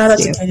Kenny. Yes, shout out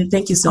to Kenny.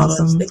 Thank you so much.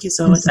 Thank you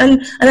so much.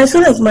 And I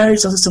feel like marriage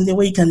is also something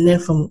where you can learn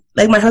from.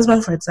 Like my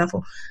husband, for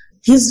example,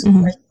 he's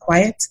like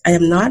quiet. I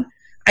am not.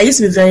 I used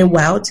to be very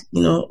wild,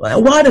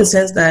 wild in the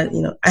sense that,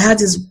 I had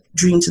this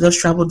dream to just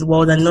travel the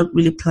world and not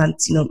really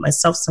plant,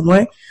 myself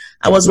somewhere.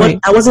 I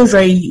wasn't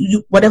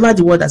very, whatever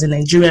the word as a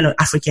Nigerian or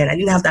African, I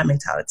didn't have that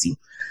mentality.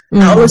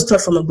 I always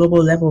thought from a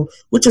global level,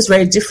 which was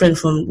very different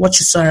from what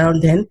you saw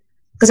around then.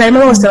 Because I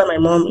remember I was telling my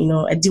mom,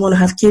 I didn't want to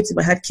have kids. If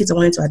I had kids, I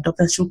wanted to adopt,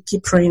 and she would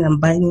keep praying and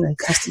binding and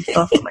casting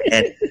stuff in my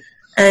head.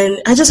 And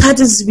I just had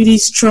this really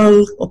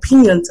strong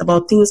opinions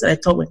about things that I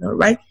thought were not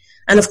right.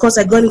 And of course,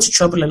 I got into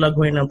trouble a lot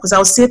growing up because I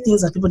would say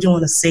things that people didn't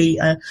want to say.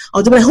 I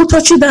would be like, who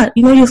taught you that?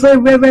 You're very,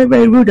 very, very,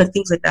 very rude and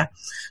things like that.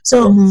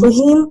 So for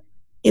him,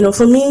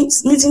 for me,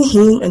 meeting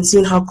him and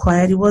seeing how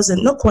quiet he was,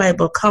 and not quiet,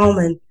 but calm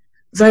and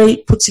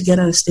very put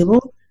together and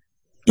stable,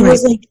 it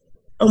was like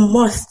a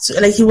moth.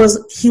 Like he was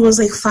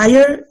like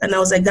fire, and I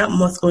was like that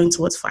moth going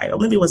towards fire. Or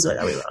maybe it was the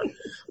other way around.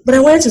 But I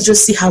wanted to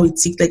just see how it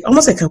ticked, like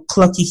almost like a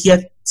clock you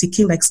hear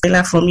ticking, like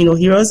Stella from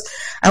Heroes.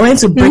 I wanted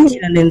to break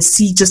it and then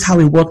see just how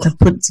it worked and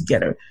put it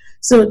together.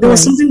 So there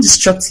was something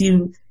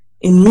destructive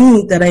in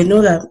me that I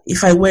know that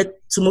if I were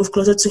to move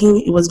closer to him,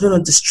 it was going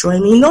to destroy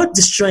me. Not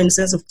destroy in the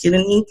sense of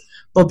killing me,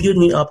 but build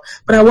me up.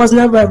 But I was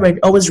never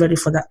always ready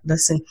for that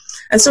lesson.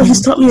 And so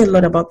he's taught me a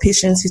lot about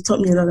patience. He's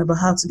taught me a lot about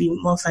how to be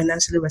more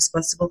financially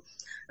responsible.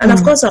 And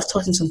of course, I've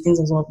taught him some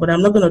things as well, but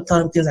I'm not going to tell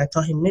him things I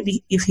taught him.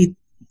 Maybe if he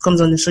comes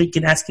on the show, you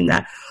can ask him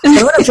that.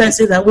 But what I'm trying to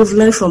say is that we've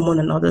learned from one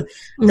another.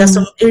 There's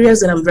some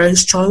areas that I'm very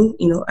strong,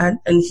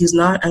 and he's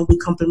not, and we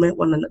complement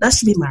one another. That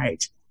should be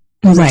marriage.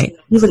 Right.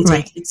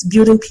 It's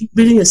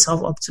building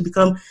yourself up to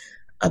become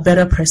a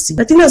better person.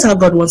 I think that's how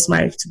God wants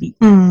marriage to be.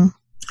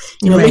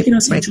 Making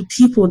us into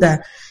people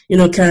that,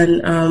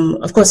 can,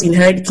 of course,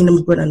 inherit the kingdom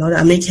of God and all that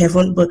and make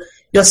heaven, but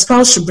your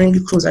spouse should bring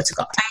you closer to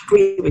God. I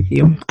agree with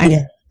you.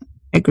 I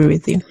agree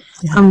with you.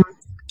 Yeah.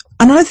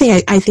 Another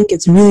thing I think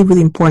it's really,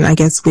 really important, I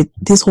guess, with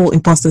this whole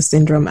imposter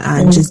syndrome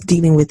and just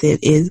dealing with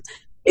it is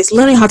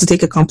learning how to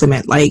take a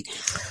compliment. Like,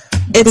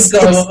 I have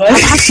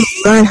to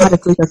learn how to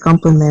take a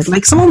compliment.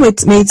 Like, someone may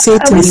say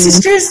to me,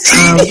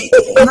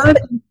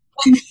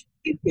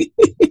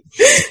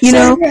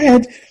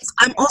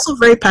 I'm also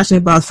very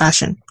passionate about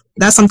fashion.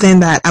 That's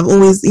something that I've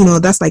always,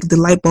 that's like the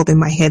light bulb in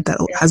my head that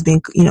has been,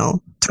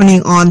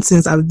 turning on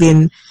since I've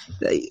been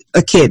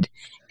a kid.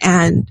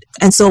 And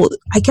so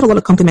I get a lot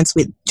of compliments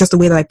with just the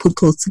way that I put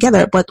clothes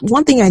together. But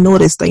one thing I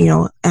noticed that,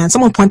 and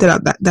someone pointed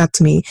out that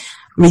to me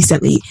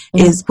recently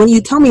is when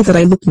you tell me that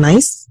I look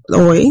nice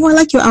or, I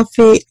like your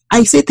outfit,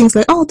 I say things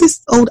like, oh,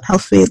 this old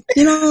outfit,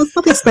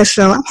 nothing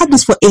special. I've had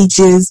this for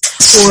ages,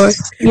 or,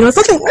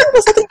 something,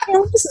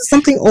 this is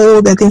something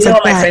old and things like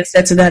that. My friend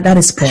said to that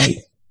is pride.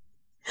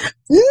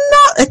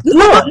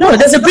 No,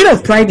 there's a bit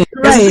of pride.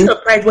 There's a bit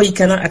of pride where you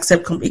cannot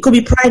accept. It could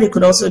be pride. It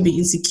could also be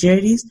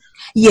insecurities.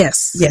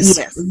 Yes.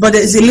 But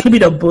there's a little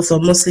bit of both, or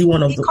mostly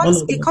one of them.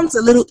 It comes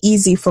a little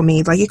easy for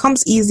me. Like, it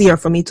comes easier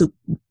for me to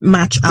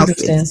match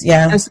outfits.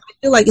 Yeah. And so I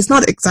feel like it's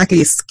not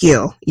exactly a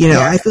skill.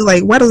 I feel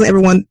like, why doesn't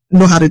everyone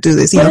know how to do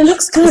this? But it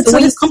looks good. So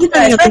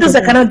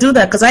I cannot do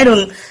that because I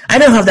don't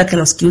have that kind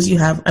of skills you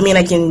have. I mean,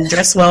 I can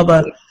dress well,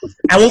 but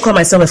I won't call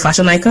myself a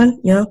fashion icon.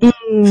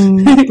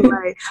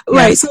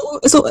 Right.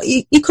 So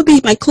it could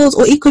be my clothes,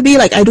 or it could be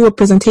like I do a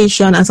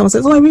presentation and someone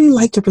says, "Oh, I really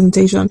liked your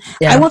presentation."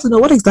 I want to know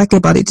what exactly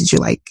about it did you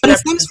like. But it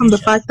stems from the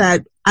fact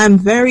that I'm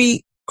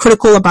very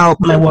critical about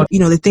my work.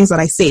 The things that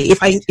I say.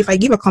 If I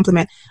give a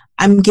compliment,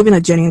 I'm giving a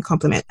genuine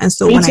compliment, and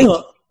so when I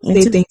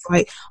say things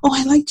like, "Oh,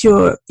 I liked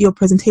your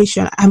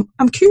presentation,"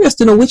 I'm curious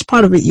to know which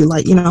part of it you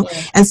like.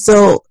 And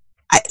so.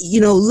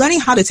 Learning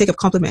how to take a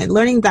compliment,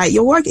 learning that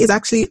your work is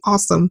actually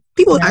awesome.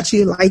 People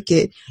actually like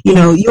it.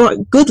 You're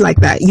good like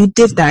that. You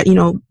did that.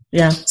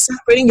 Yeah.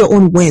 Celebrating your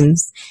own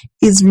wins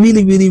is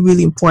really, really,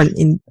 really important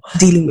in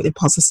dealing with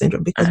imposter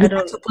syndrome, because we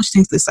have to push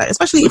things to the side,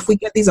 especially if we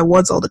get these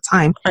awards all the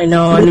time. I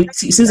know. And it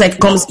seems like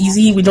it comes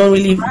easy. We don't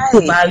really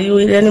value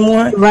it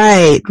anymore.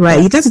 Right.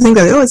 You tend to think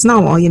that, it's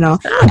normal,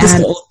 This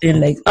whole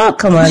thing, like, oh,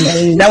 come on. I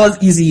mean, that was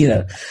easy,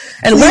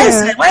 And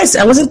why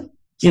I wasn't,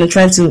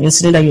 trying to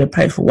insinuate that you were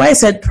prideful. Why I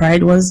said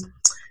pride was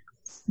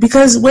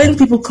because when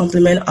people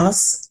compliment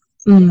us,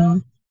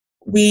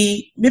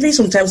 we maybe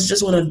sometimes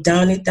just want to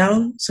down it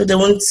down so they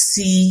won't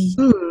see,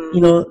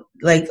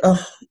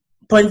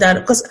 point that,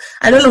 because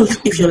I don't know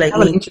if you're like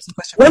me.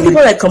 When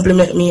people like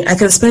compliment me, I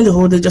can spend the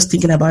whole day just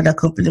thinking about that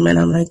compliment.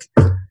 I'm like,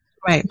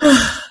 right.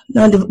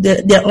 Now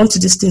they're onto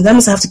this thing. That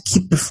means I have to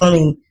keep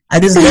performing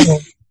at this level.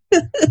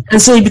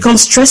 And so it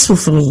becomes stressful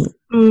for me.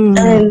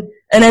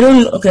 And I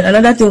don't,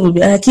 another thing would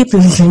be, I keep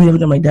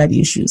blaming my daddy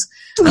issues.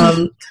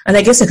 And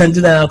I guess I can do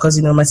that now because,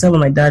 myself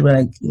and my dad were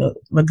like,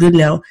 we're good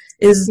now.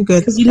 Is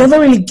because you never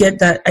really get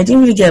that. I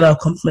didn't really get a lot of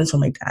compliments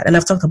from my dad. And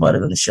I've talked about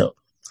it on the show.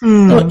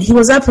 So he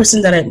was that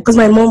person that because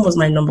my mom was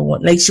my number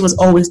one. Like, she was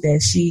always there.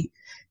 She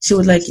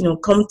would like,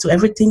 come to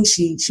everything.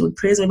 She would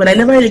praise me, but I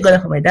never really got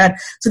that from my dad.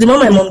 So the more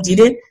my mom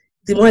did it,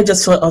 the more it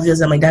just felt obvious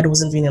that my dad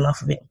wasn't doing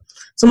enough of it.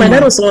 So my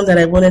dad was the one that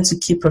I wanted to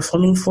keep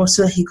performing for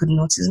so that he could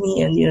notice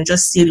me and,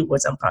 just say the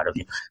words, I'm proud of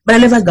you. But I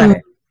never got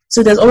it.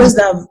 So there's always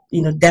that,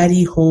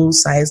 daddy whole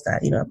size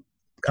that,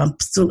 I'm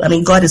still,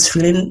 God is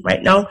feeling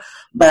right now.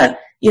 But,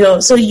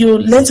 so you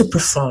learn to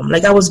perform.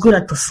 Like, I was good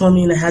at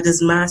performing. I had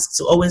this mask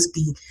to always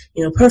be,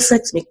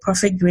 perfect, make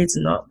perfect grades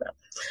and all that.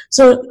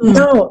 So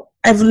now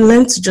I've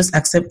learned to just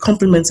accept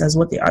compliments as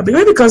what they are. But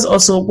maybe because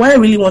also why I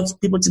really want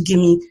people to give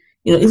me,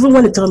 even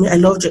when they tell me I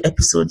loved your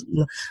episode,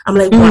 I'm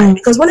like, why?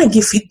 Because when I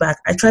give feedback,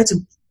 I try to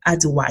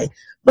add the why.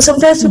 But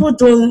sometimes people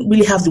don't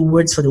really have the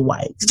words for the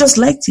why. They just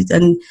liked it,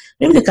 and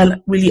maybe they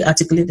can really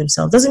articulate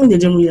themselves. Doesn't mean they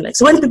don't really like.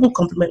 So when people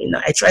compliment me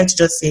now, I try to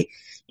just say,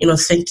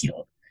 thank you.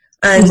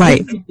 And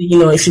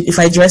if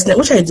I dress now,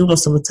 which I do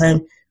most of the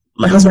time,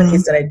 my husband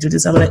hates that I do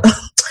this. I'm like,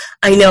 oh,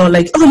 I know,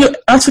 like, oh, your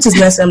outfit is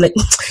nice. I'm like,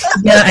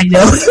 yeah, I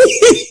know.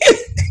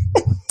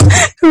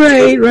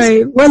 Right.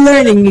 We're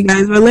learning, you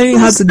guys. We're learning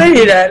how to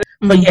do that.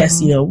 But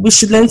yes, we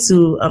should learn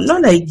to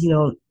not like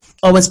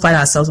always pat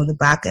ourselves on the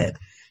back and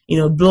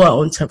blow our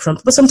own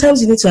trumpet. But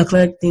sometimes you need to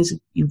acknowledge things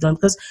you've done,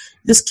 because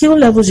the skill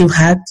levels you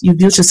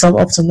built yourself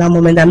up to that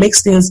moment that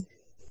makes things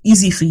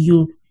easy for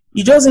you.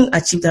 You doesn't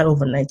achieve that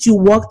overnight. You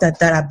worked at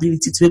that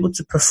ability to be able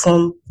to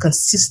perform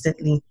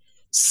consistently.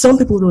 Some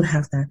people don't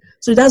have that,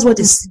 so that's what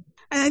is.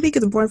 And I think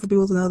it's important for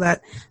people to know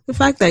that the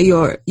fact that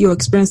you're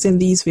experiencing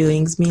these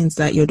feelings means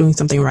that you're doing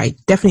something right.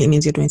 Definitely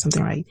means you're doing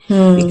something right.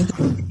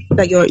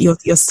 That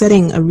you're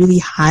setting a really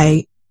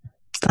high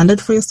standard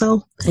for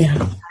yourself.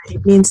 Yeah,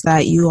 it means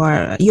that you're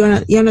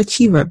an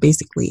achiever,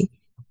 basically.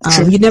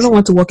 You never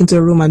want to walk into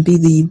a room and be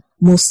the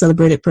most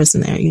celebrated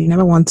person there. You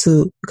never want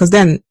to, because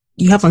then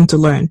you have something to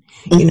learn.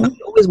 You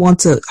always want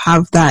to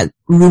have that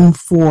room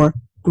for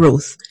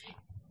growth.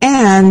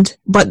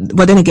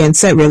 But then again,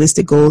 set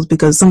realistic goals,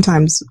 because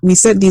sometimes we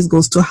set these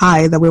goals too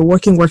high that we're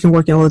working all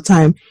the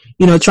time,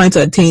 trying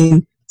to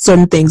attain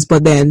certain things,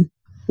 but then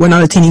we're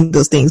not attaining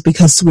those things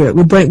because we're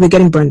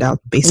getting burned out,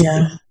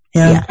 basically.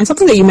 Yeah. And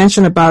something that you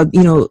mentioned about,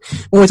 when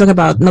we're talking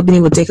about not being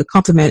able to take a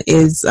compliment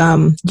is,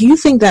 do you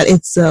think that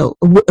it's a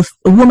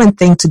woman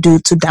thing to do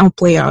to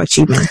downplay our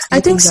achievements?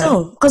 I think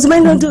so, because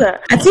men don't do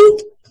that. I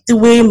think the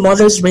way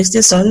mothers raise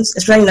their sons,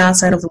 especially now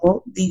outside of the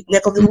world, the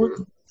neck of the wood,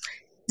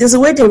 there's a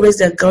way they raise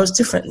their girls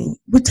differently.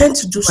 We tend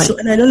to do so,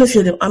 and I don't know if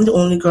I'm the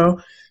only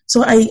girl.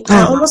 So I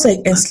almost like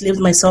enslaved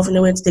myself in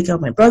a way to take care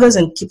of my brothers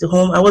and keep the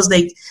home. I was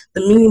like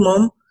the mini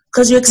mom,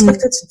 because you're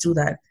expected to do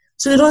that.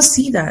 So they don't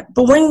see that.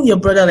 But when your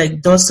brother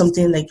like does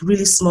something like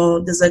really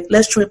small, there's like,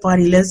 let's throw a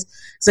party. It's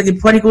like the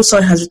prodigal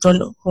son has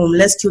returned home.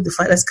 Let's kill the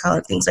father's cow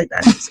and things like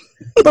that.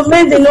 But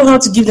men, they know how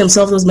to give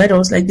themselves those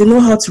medals. Like, they know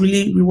how to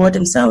really reward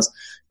themselves.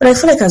 But I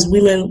feel like as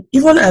women,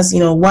 even as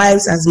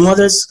wives, as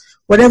mothers,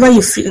 whatever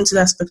you fit into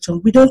that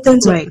spectrum, we don't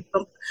tend to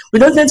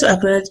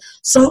acknowledge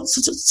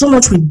so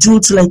much we do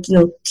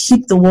to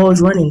keep the world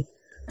running.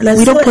 And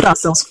we don't put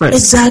ourselves first.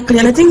 Exactly.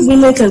 And I think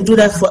women can do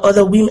that for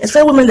other women,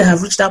 especially women that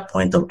have reached that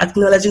point of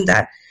acknowledging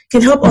that,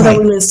 can help other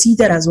women see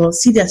that as well,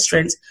 see their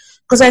strengths.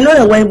 Because I know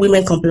that when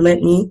women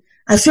compliment me,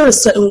 I feel a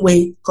certain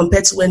way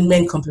compared to when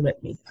men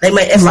compliment me. Like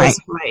my efforts,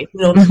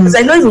 because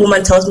I know if a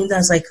woman tells me that,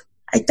 it's like,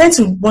 I tend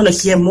to want to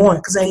hear more,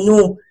 because I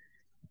know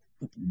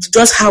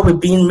just how we're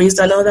being raised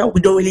and all that, we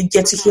don't really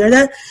get to hear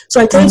that.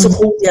 So I tend to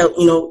hold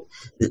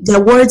their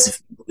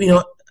words,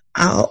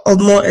 are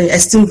more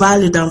esteem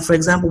value than, for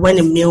example, when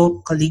a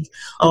male colleague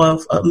or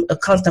a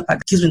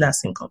counterpart gives me that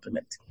same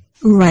compliment.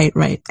 Right.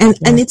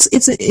 And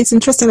it's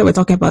interesting that we're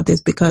talking about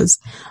this, because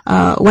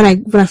when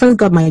I first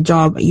got my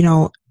job,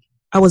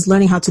 I was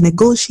learning how to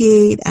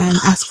negotiate and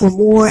ask for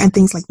more and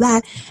things like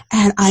that.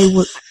 And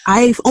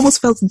I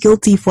almost felt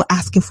guilty for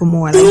asking for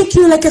more. Thank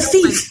you, like a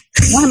thief.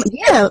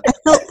 Yeah, I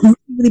felt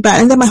really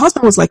bad. And then my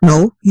husband was like,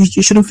 no, you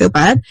shouldn't feel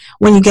bad.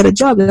 When you get a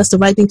job, that's the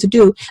right thing to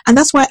do. And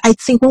that's why I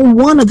think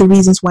one of the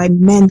reasons why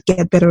men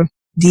get better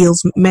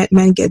deals,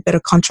 men get better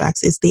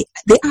contracts is they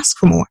ask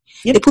for more.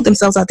 Yep. They put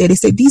themselves out there. They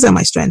say, these are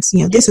my strengths.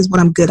 This is what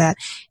I'm good at.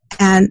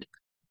 And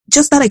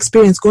just that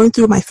experience going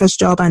through my first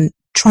job and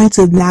trying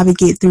to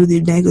navigate through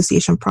the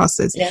negotiation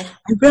process, I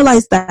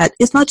realized that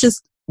it's not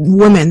just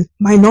women,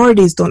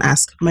 minorities don't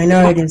ask.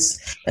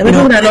 Minorities. People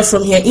that are not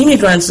from here,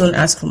 immigrants don't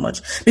ask for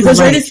much. Because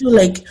you already feel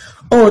like,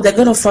 they're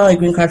going to file a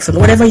green card for me,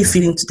 whatever you're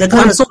feeling.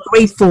 I'm so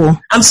grateful.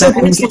 I'm so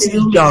grateful to be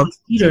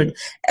considered.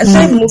 As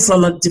I move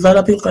from a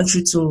developing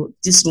country to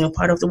this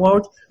part of the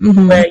world,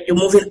 where you're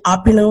moving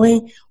up in a way,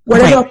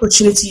 whatever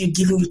opportunity you're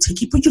given, you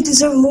take it, but you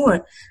deserve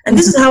more. And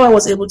this is how I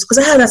was able to,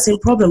 because I had that same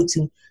problem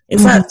too. In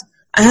fact,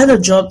 I had a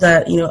job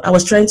that, I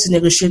was trying to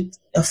negotiate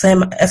a fair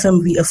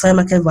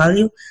market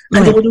value,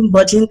 and they wouldn't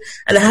budging,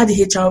 and I had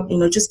the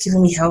HR, just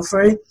giving me hell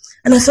for it.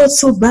 And I felt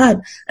so bad.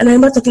 And I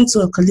remember talking to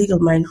a colleague of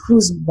mine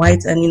who's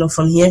white and,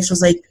 from here. She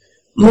was like,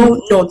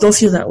 no, don't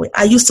feel that way.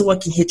 I used to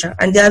work in HR,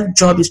 and their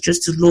job is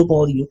just to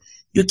lowball you.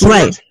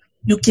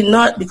 You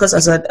cannot, because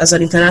as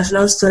an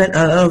international student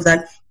and all of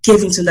that,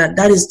 cave into that.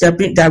 That is,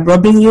 they're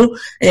robbing you,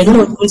 and you're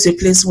going to go into a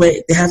place where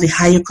they have a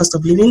higher cost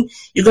of living.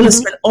 You're going to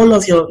spend all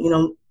of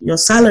your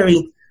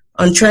salary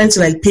on trying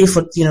to pay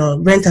for,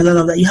 rent and all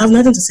of that. You have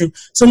nothing to save.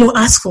 So no,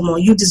 ask for more.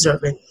 You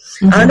deserve it.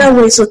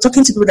 Another way, so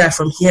talking to people that are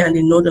from here and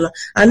they know them.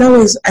 Another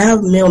way is I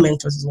have male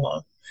mentors as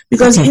well.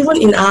 Because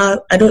even in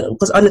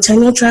because on the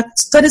tenure track,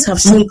 studies have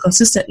shown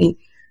consistently,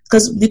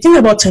 because the thing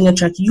about tenure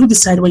track, you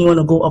decide when you want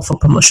to go up for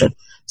promotion.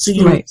 So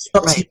you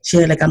talk to your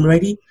chair like, I'm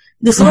ready.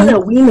 They found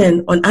that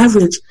women, on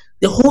average,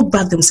 they hold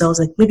back themselves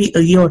maybe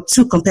a year or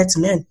two compared to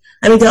men.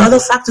 I mean, there are other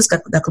factors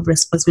that could be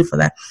responsible for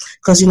that.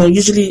 Because,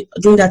 usually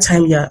during that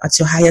time, you're at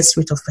your highest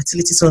rate of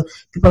fertility. So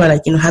people are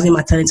having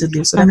maternity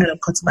leave. So that kind of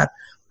cuts back.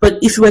 But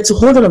if you were to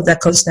hold all of that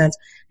constant,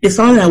 they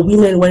found that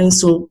women weren't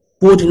so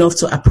bold enough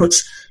to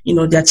approach,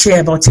 their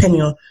chair about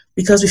tenure,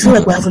 because we feel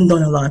like we haven't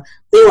done a lot.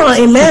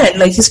 Meanwhile, a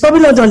man, he's probably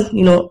not done,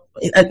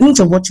 an inch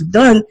of what you've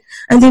done.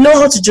 And they know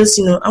how to just,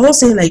 I won't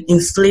say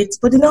inflate,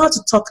 but they know how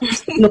to talk,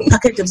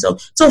 package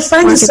themselves. So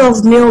find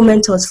yourself male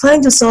mentors.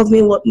 Find yourself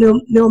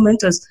male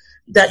mentors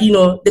that,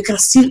 they can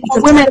see.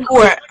 Women who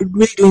are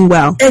really doing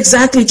well.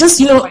 Exactly.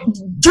 Just,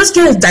 just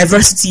get a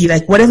diversity,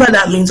 whatever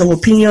that means, of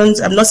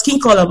opinions. I'm not skin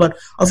color, but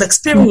of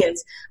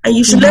experience. And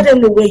you should let them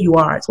know where you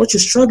are. It's what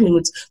you're struggling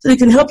with, so they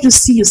can help you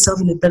see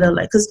yourself in a better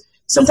light. Because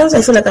sometimes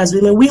I feel like as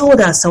women, we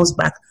hold ourselves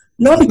back.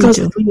 Not because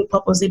we're doing it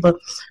purposely, but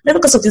maybe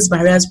because of these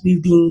barriers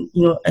we've been,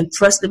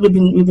 entrusted, we've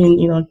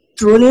been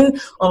thrown in,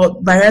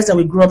 or barriers that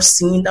we grew up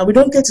seeing, that we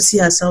don't get to see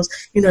ourselves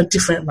in a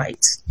different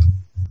light.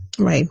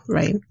 Right.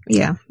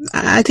 Yeah.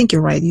 I think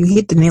you're right. You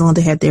hit the nail on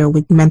the head there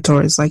with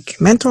mentors. We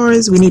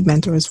need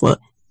mentors for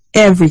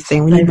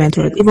everything. We need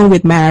mentors. Even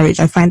with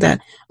marriage, I find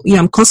that,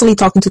 I'm constantly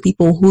talking to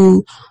people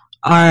who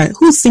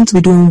seem to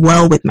be doing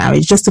well with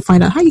marriage, just to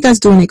find out how you guys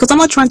doing it. Because I'm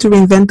not trying to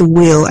reinvent the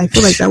wheel. I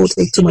feel like that would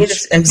take too much.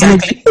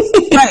 Exactly.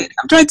 Right.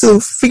 I'm trying to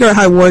figure out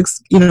how it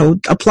works,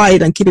 apply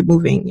it and keep it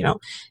moving,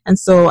 And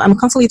so I'm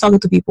constantly talking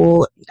to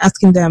people,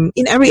 asking them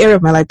in every area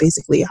of my life,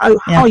 basically,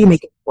 how you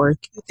make it work.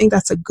 I think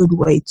that's a good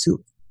way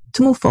to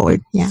move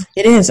forward. Yeah.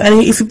 It is.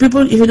 And if you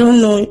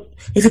don't know,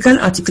 if you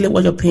can't articulate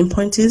what your pain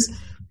point is,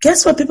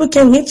 guess what? People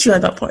can meet you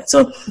at that point.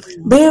 So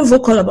being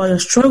vocal about your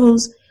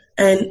struggles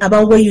and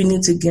about where you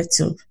need to get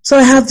to. So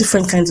I have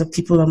different kinds of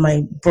people on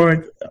my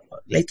board,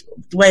 the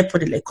way I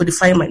put it,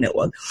 codifying my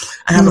network.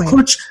 I have a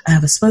coach, I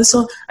have a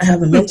sponsor, I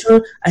have a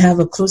mentor, I have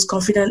a close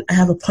confidant, I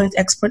have a point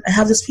expert. I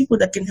have those people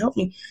that can help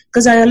me,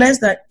 because I realize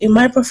that in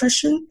my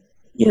profession,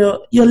 your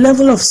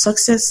level of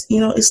success,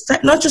 is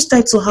not just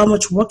tied to how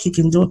much work you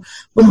can do,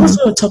 but who's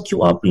going to talk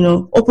you up,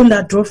 open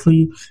that door for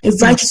you,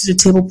 invite you to the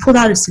table, put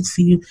out a seat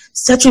for you,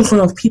 set you in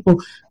front of people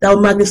that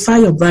will magnify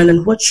your brand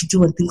and what you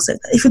do and things like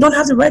that. If you don't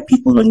have the right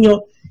people on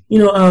your,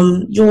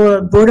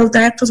 your board of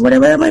directors,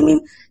 whatever that might mean,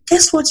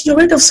 guess what? Your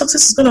rate of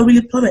success is going to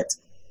really plummet,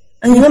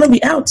 and you're going to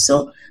be out.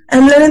 So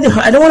I'm learning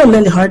I don't want to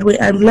learn the hard way.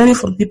 I'm learning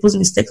from people's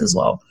mistakes as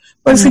well.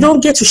 But if we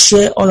don't get to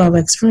share all our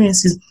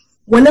experiences,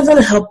 we're not going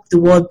to help the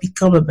world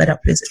become a better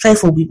place, especially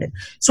for women.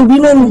 So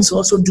women need to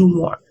also do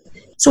more.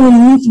 So we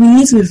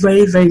need to be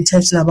very, very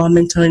intentional about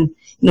mentoring,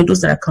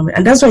 those that are coming.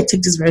 And that's why I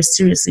take this very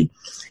seriously,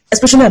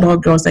 especially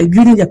about girls,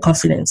 building their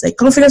confidence.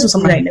 Confidence was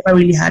something that I never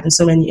really had in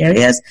so many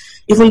areas,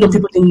 even though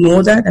people didn't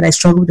know that I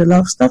struggle with a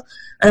lot of stuff.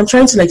 And I'm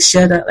trying to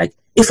share that,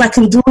 if I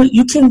can do it,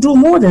 you can do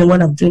more than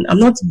what I'm doing. I'm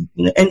not,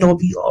 end all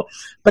be all,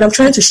 but I'm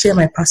trying to share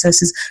my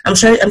processes. I'm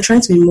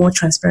trying to be more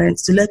transparent,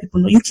 to let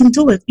people know you can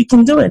do it. You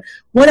can do it.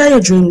 What are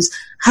your dreams?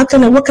 What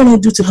can I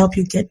do to help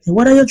you get there?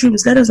 What are your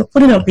dreams? Let us know.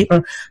 Put it on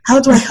paper. How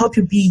do I help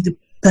you be the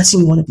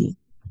person you want to be?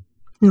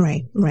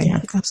 Right.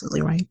 Yeah.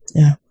 Absolutely right.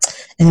 Yeah.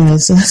 Anyway,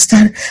 so let's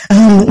start.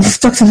 We've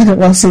talked a lot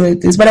about some of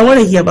this, but I want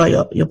to hear about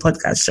your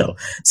podcast show.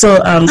 So,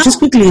 just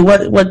quickly,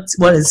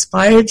 what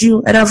inspired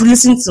you? And I've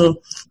listened to,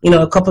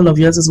 a couple of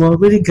yours as well.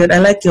 Really good. I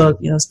like your,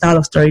 style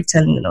of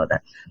storytelling and all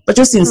that. But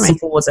just in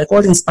simple words,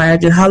 what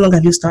inspired you? How long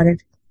have you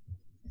started?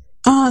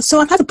 So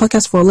I've had a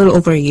podcast for a little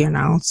over a year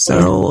now.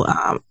 So,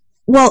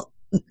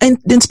 and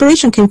the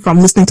inspiration came from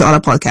listening to other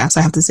podcasts,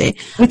 I have to say.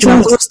 Which one? I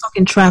ones? was always stuck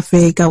in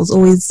traffic. I was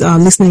always I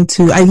listened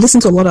to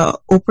a lot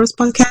of Oprah's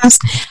podcasts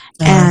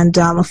and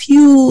a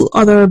few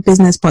other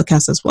business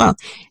podcasts as well.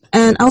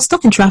 And I was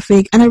stuck in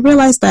traffic, and I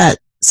realized that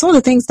some of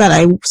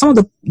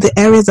the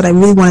areas that I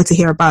really wanted to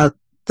hear about,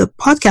 the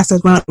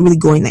podcasters were not really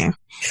going there.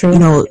 Sure. You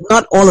know,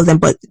 not all of them,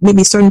 but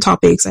maybe certain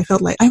topics. I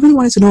felt like I really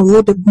wanted to know a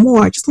little bit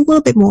more, just a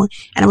little bit more,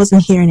 and I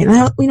wasn't hearing it. And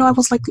I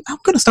was like, I'm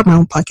going to start my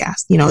own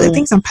podcast. You know, the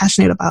things I'm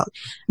passionate about.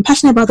 I'm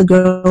passionate about the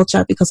girl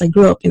chat because I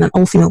grew up in an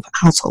all-female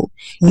household.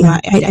 You know,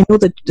 I know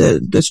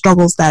the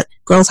struggles that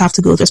girls have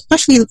to go through,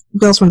 especially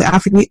girls from the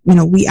African. You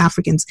know, we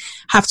Africans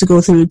have to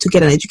go through to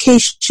get an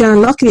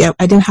education. Luckily,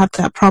 I didn't have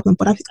that problem,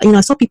 but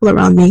I saw people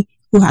around me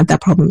who had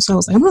that problem. So I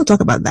was like, I'm going to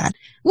talk about that.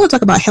 I'm going to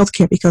talk about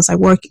healthcare because I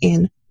work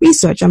in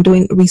research. I'm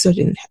doing research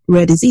in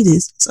rare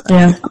diseases. So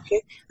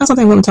okay, that's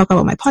something I'm going to talk about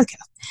on my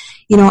podcast.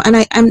 You know,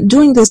 and I'm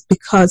doing this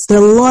because there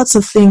are lots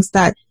of things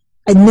that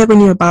I never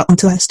knew about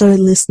until I started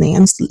listening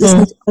and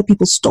listening to other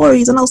people's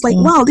stories. And I was like,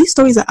 wow, these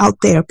stories are out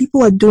there.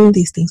 People are doing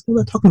these things.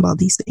 People are talking about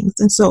these things.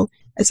 And so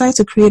I decided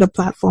to create a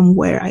platform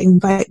where I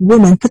invite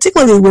women,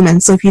 particularly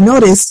women. So if you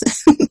notice,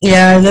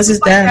 this is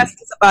that.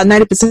 It's about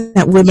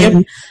 90%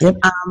 women. Yep.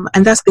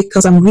 And that's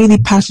because I'm really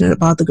passionate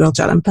about the girl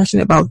chat. I'm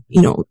passionate about,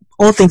 you know,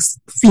 all things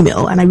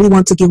female. And I really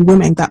want to give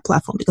women that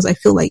platform because I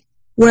feel like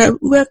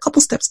we're a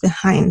couple steps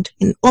behind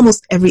in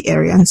almost every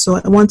area. And so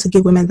I want to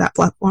give women that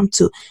platform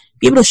to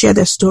be able to share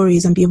their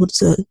stories and be able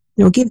to,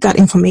 you know, give that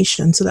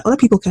information so that other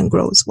people can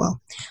grow as well.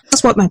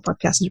 That's what my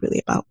podcast is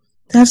really about.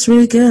 That's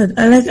really good.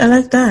 I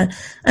like that.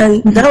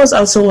 And that was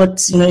also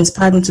what, you know,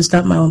 inspired me to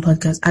start my own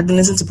podcast. I've been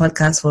listening to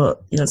podcasts for,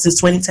 you know, since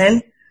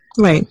 2010.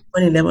 Right.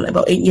 2011,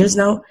 about 8 years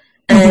now.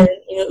 And,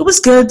 you know, it was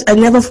good. I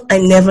never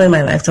in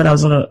my life thought I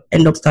was going to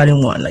end up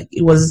starting one. Like,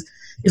 it was,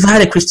 if I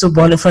had a crystal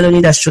ball in front of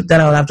me that showed that,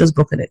 I would have just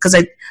broken it. Because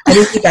I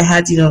didn't think I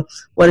had, you know,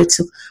 what it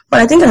took. But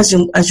I think as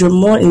you're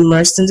more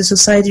immersed in the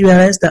society, you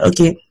realize that,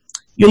 okay,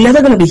 you're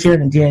never going to be here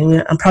in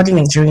Nigeria. I'm proudly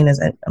Nigerian,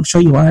 as I'm sure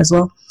you are as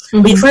well.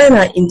 But you find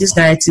that in these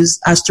narratives,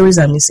 our stories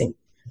are missing.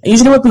 And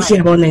usually what we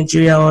hear about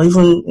Nigeria or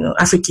even, you know,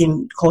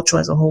 African culture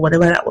as a whole,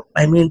 whatever that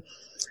I mean,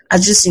 are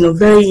just, you know,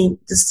 very,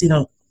 just, you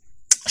know,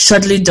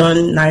 shortly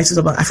done narratives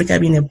about Africa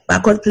being a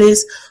backward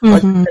place or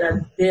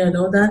there and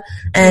all that.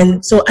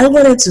 And so I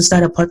wanted to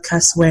start a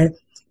podcast where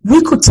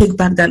we could take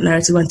back that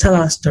narrative and tell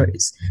our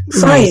stories.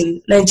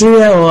 Fine,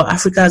 Nigeria or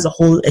Africa as a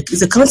whole,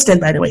 it's a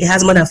continent, by the way. It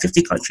has more than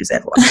 50 countries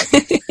everywhere.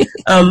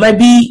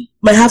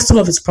 Might have some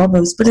of its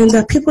problems, but then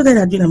there are people that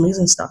are doing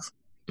amazing stuff.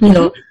 You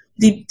know,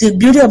 the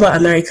beauty about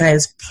America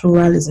is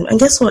pluralism. And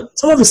guess what?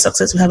 Some of the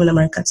success we have in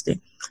America today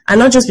are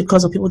not just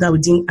because of people that we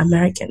deem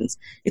Americans.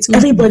 It's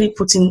everybody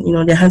putting, you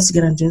know, their hands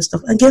together and doing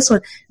stuff. And guess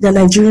what? There are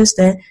Nigerians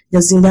there, there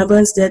are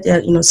Zimbabweans there, there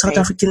are, you know, South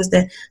Africans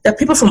there. There are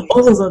people from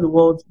all over the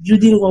world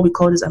building what we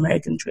call this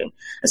American dream.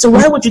 And so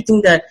why would you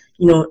think that,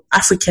 you know,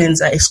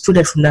 Africans are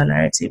excluded from that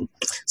narrative?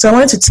 So I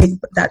wanted to take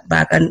that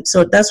back. And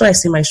so that's why I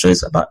say my show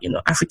is about, you know,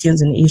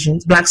 Africans and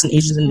Asians, Blacks and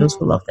Asians and those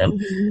who love them.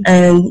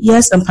 And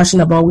yes, I'm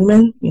passionate about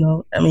women. You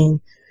know, I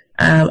mean,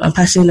 I'm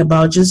passionate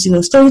about just, you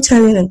know,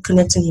 storytelling and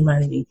connecting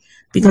humanity.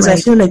 Because I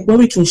feel like when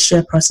we can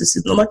share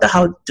processes, no matter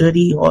how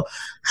dirty or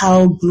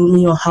how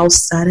gloomy or how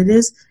sad it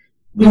is,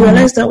 we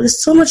realize that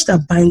there's so much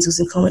that binds us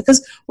in common.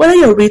 Because whether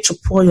you're rich or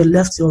poor, you're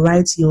left, you're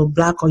right, you're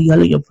black or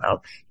yellow, you're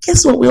brown,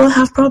 guess what? We all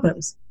have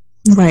problems.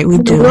 Right, we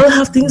do. We all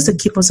have things that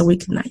keep us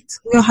awake at night.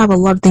 We all have a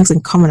lot of things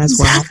in common as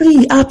well.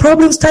 Exactly. Our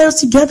problems tie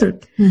us together.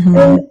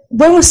 And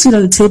when we sit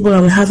on the table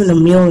and we're having a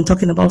meal and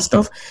talking about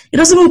stuff, it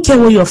doesn't even care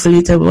what you're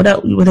affiliated with,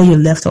 whether you're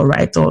left or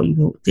right or, you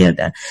know, there,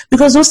 that.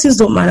 Because those things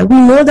don't matter. We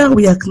know that,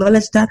 we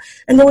acknowledge that,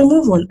 and then we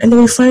move on. And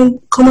then we find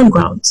common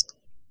grounds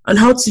on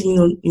how to,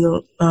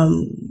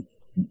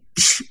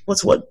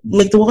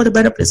 make the world a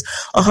better place,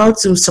 or how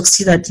to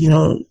succeed at, you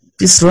know,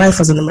 this life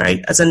as an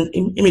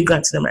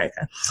immigrant in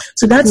America.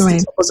 So that's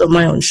the purpose of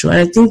my own show. And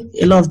I think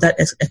a lot of that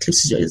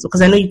eclipses yours,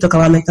 because I know you talk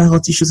about mental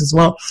health issues as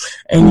well.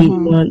 And you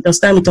know, last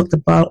time we talked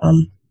about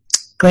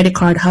credit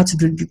card, how to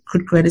do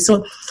good credit.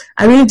 So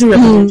I really do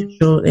recommend the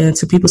show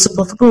to people. So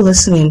for people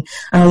listening,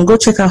 go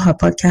check out her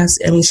podcast.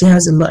 I mean, she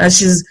has a lot, and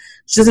she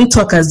doesn't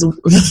talk as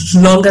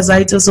long as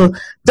I do. So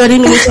 30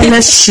 minutes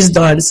unless she's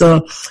done.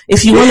 So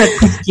if you want a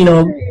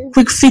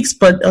quick fix,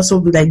 but also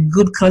with like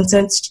good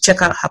content,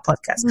 check out her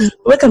podcast.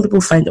 Where can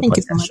people find the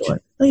podcast? So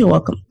oh, you're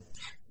welcome.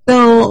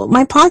 So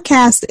my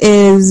podcast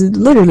is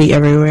literally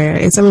everywhere.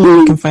 It's everywhere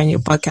you can find your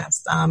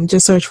podcast.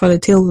 Just search for The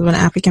Tales of an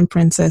African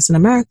Princess in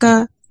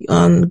America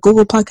on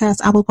Google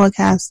Podcasts, Apple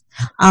Podcasts,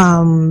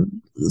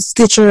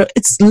 Stitcher.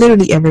 It's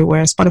literally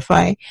everywhere.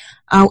 Spotify.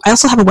 I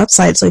also have a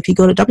website. So if you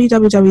go to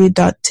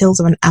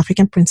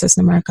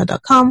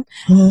www.talesofanaFricanPrincessInAmerica.com,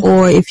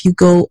 or if you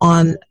go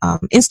on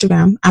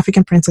Instagram,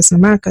 African Princess in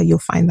America, you'll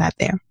find that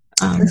there.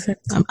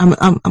 Perfect.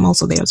 I'm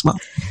also there as well.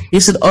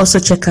 You should also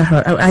check out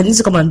her. I need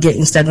to come and get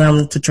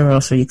Instagram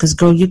tutorials for you, because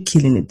girl, you're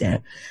killing it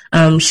there.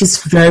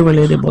 She's very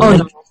relatable.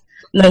 Oh,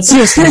 no,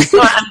 seriously.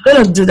 No, I'm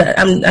gonna do that.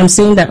 I'm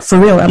saying that for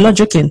real. I'm not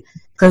joking.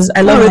 because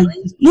I love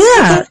really?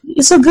 Yeah,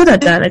 you're so good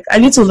at that. Like, I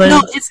need to learn.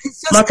 No, it's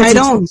just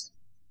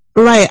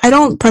I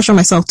don't pressure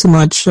myself too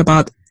much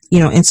about,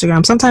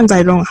 Instagram. Sometimes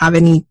I don't have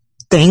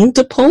anything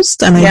to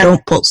post, and I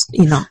don't post,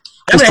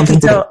 I can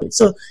tell.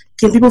 So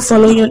can people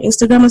follow you on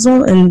Instagram as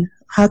well? And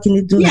how can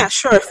they do that? Yeah,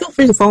 sure. Feel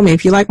free to follow me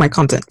if you like my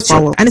content.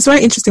 Follow. And it's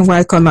very interesting why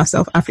I call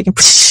myself African.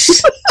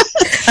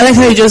 I like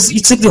how you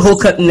took the whole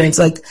cut, and it's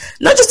like,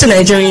 not just a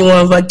Nigerian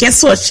one, but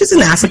guess what? She's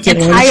an African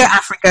one. Entire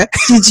Africa.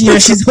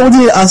 She's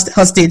holding it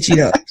hostage,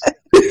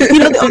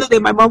 The other day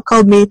my mom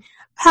called me,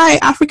 "Hi,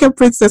 African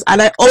princess,"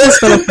 and I always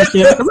fell off the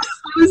chair.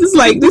 I was just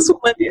like, this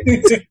woman.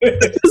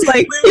 It's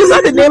like, is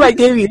that the name I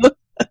gave you?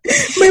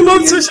 My mom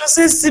too, she'll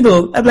say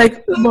Sybil. I'm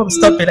like, Mom,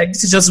 stop it. Like,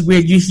 this is just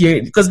weird. You hear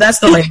it. Because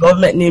that's not my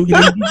government name. You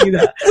didn't give me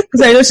that.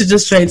 Because I know she's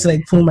just trying to,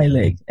 like, pull my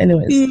leg.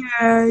 Anyways.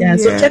 Yeah.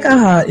 So check out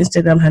her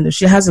Instagram handle.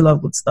 She has a lot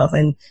of good stuff.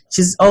 And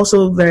she's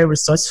also very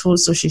resourceful.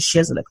 So she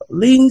shares, like,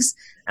 links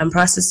and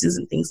processes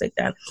and things like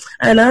that.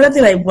 And another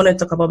thing I want to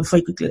talk about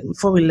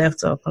before we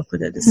left or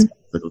concluded this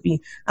would be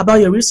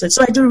about your research.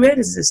 So I do rare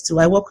diseases too.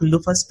 I work with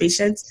lupus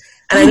patients.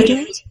 And I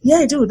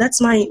do.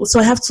 So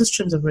I have two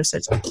streams of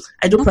research.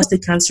 I do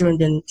prostate cancer and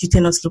then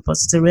cutaneous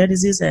lupus. It's a rare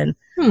disease and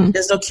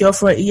there's no cure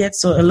for it yet.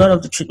 So a lot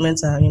of the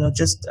treatments are,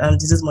 just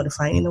disease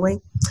modifying in a way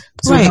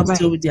to help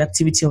deal with the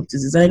activity of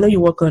disease. And I know you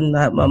work on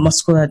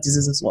muscular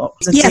disease as well.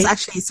 Yes,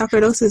 actually,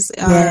 sarcoidosis.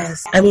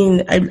 Yes. I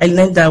mean, I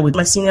learned that with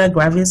my senior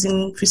graduates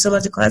in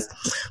physiology class.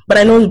 But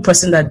I know the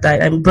person that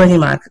died, Bernie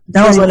Mac.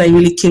 That was when I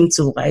really came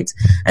to, right?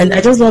 And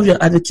I just love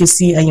your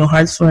advocacy and your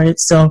heart for it.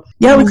 So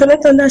yeah, we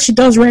connect on that. She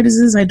does rare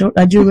disease. I do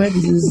rare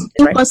disease.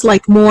 Lupus,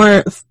 like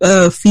more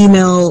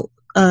female.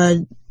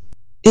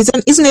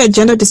 Isn't there a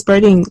gender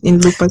disparity in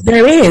lupus?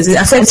 There is.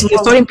 It affects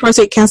starting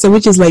prostate cancer,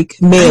 which is like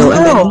male.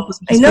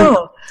 I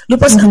know.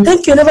 Lupus.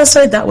 Thank you. I never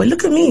saw it that way.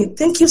 Look at me.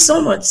 Thank you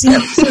so much. See,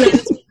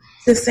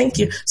 thank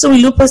you. So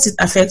with lupus, it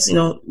affects,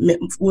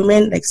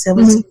 women like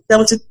 70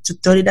 to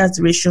 30. That's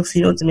the ratio,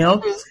 female to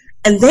male.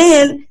 And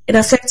then it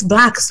affects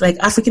blacks, like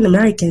African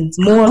Americans,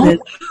 more than.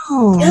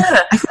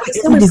 Yeah. I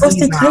feel like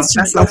prostate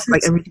cancer.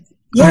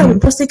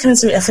 With prostate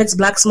cancer, it affects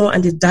blacks more,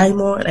 and they die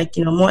more, like,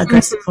 more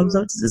aggressive forms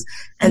of disease.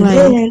 And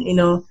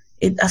then,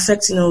 it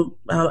affects,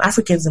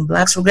 Africans and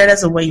blacks,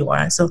 regardless of where you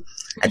are. So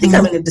I think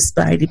I'm in a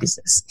disparity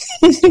business.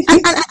 and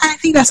I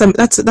think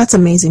that's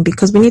amazing,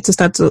 because we need to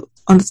start to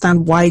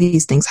understand why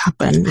these things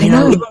happen.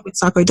 Even with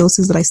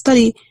sarcoidosis that I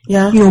study,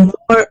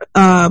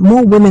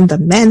 more women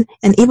than men,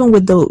 and even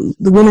with the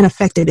women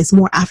affected, it's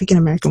more African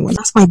American women.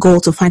 That's my goal,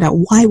 to find out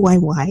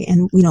why,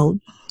 and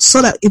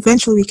so that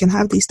eventually we can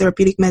have these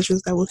therapeutic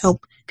measures that will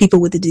help people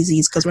with the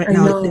disease. Because right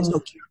now there's no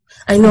cure.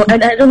 I know,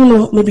 and I don't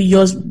know, maybe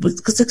yours,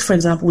 because for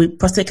example, with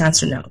prostate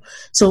cancer now,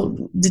 so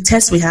the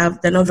tests we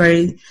have,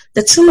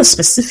 they're tumor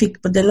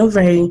specific, but they're not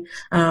very,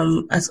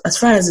 as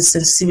far as the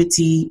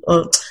sensitivity,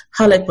 or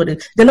how I put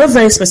it, they're not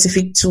very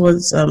specific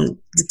towards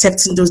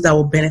detecting those that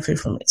will benefit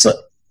from it. So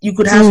you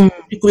could have,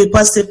 it could be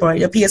positive, or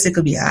your PSA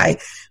could be high,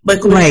 but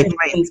it could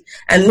be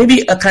and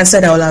maybe a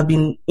cancer that will have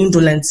been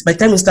indolent. By the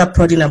time you start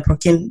prodding and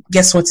proking,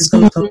 guess what? It's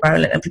going to become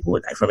virulent, and people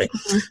will die from it.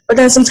 But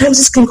then sometimes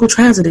these clinical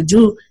trials that they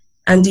do,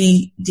 and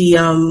the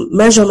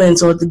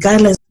measurements or the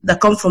guidelines that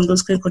come from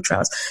those clinical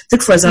trials.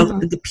 Take, for example,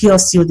 the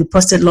PLC, or the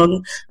prostate,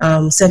 lung,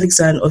 cervix,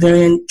 and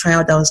ovarian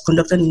trial that was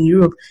conducted in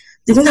Europe.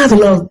 They didn't have a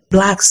lot of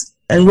blacks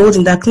enrolled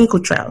in that clinical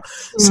trial.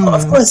 So,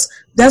 of course,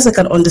 there's like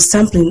an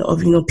undersampling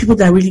of, people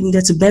that really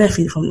needed to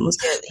benefit from it.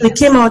 They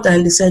came out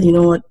and they said, you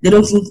know what, they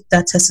don't think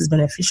that test is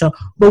beneficial.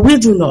 But we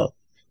do know.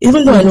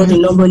 Even though I know the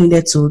number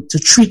needed to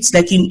treat,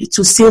 like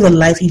to save a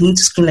life, you need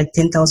to screen like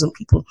 10,000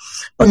 people.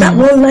 But that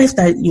one life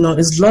that,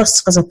 is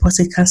lost because of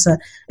prostate cancer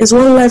is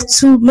one life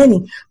too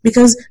many.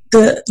 Because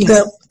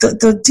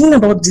the thing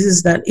about this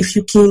is that if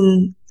you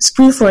can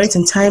screen for it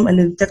in time and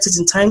detect it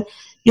in time,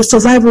 your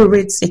survival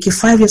rate, like your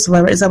 5-year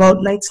survival, is about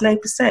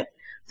 99%.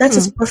 That's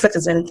as perfect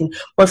as anything.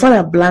 But I find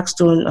that blacks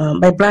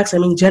don't, by blacks I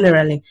mean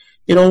generally,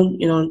 they don't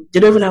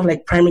even have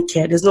like primary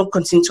care. There's no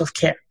continuity of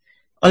care.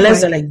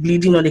 Unless they're like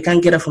bleeding or they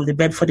can't get up from the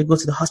bed before they go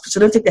to the hospital. So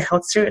they don't take their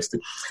health seriously.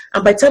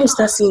 And by the time you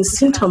start seeing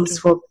symptoms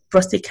for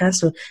prostate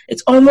cancer,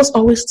 it's almost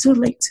always too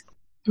late.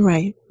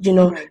 Right.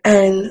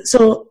 And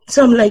so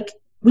I'm like,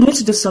 we need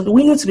to do something.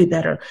 We need to be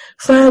better.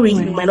 Fine, we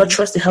might not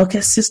trust the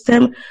healthcare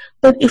system,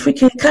 but if we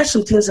can catch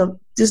some things of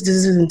this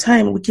disease in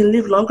time, we can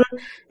live longer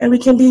and we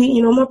can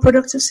be, more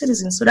productive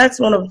citizens. So that's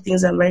one of the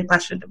things I'm very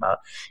passionate about.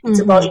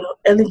 It's about,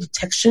 early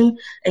detection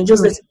and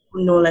just let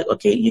people know, like,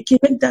 okay, you can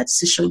make that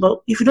decision, but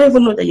if you don't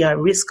even know that you're at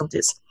risk of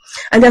this.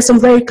 And there's some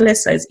very clear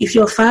signs. If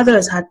your father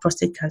has had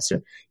prostate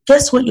cancer,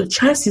 guess what? Your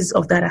chances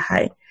of that are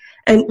high.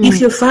 And if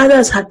your father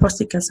has had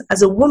prostate cancer,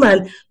 as a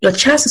woman, your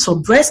chances for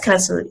breast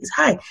cancer is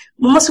high.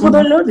 Most people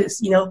don't know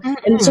this,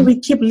 And so we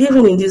keep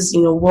living in this,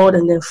 world,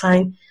 and then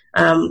find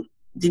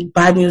the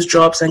bad news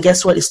drops, and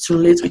guess what? It's too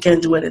late. We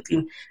can't do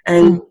anything.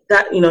 And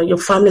that, your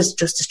family is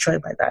just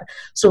destroyed by that.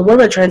 So what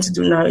we're trying to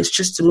do now is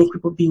just to make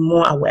people be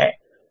more aware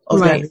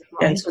of that.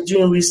 And so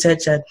doing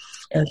research and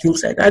and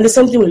things like that. And the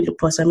same thing with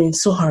lupus. I mean,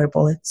 it's so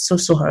horrible. It's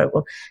so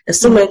horrible. There's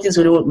so many things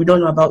we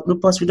don't know about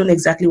lupus. We don't know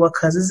exactly what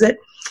causes it.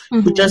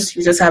 We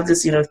just have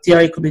this,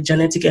 theory. It could be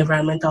genetic,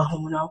 environmental,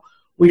 hormonal.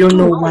 We don't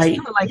know why.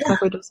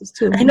 Sarcoidosis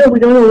too. I know we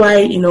don't know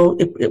why.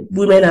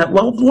 Women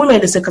are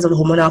the same because of the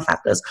hormonal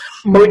factors,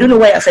 but we don't know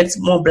why it affects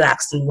more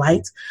blacks than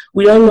whites.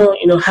 We don't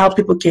know, how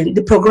people can.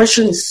 The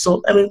progression is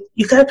so. I mean,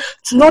 you can't.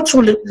 Not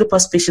all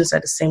lupus patients are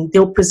the same.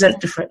 They'll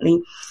present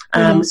differently.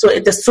 So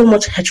there's so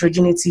much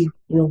heterogeneity,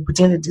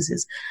 within the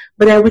disease.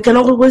 But we can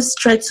always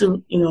try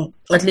to,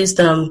 at least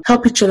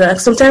help each other.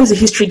 And sometimes the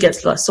history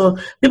gets lost. So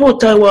people will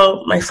tell,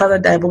 well, my father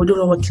died, but we don't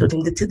know what killed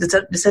him.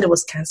 They said it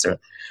was cancer.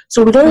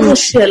 So we don't even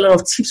share a lot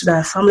of tips with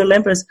our family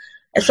members,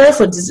 especially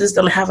for diseases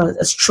that have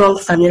a strong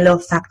familial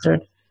factor.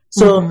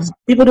 So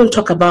people don't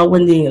talk about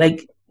when they,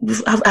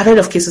 I've heard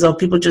of cases of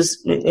people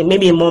just,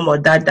 maybe a mom or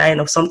dad dying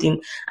of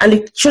something, and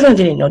the children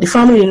didn't know. The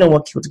family didn't know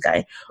what killed the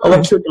guy or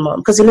what killed the mom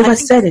because they never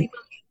said it.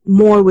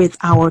 More with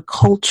our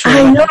culture.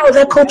 I know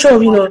that culture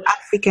of,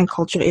 African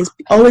culture is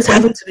always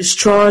having to be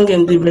strong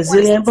and be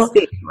resilient. But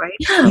sick, right?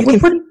 Yeah, you can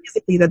see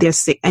physically that they're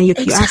sick, and you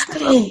ask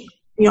them,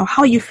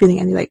 how are you feeling?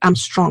 And you're like, I'm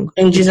strong.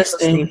 In Jesus'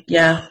 name.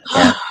 Yeah.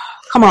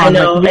 Come on.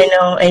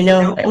 I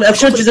know. I'm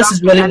sure Jesus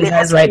is rolling his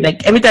eyes, right?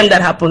 Like every time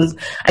that happens,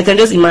 I can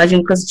just imagine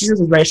because Jesus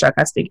was very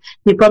sarcastic.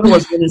 He probably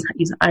was rolling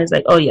his eyes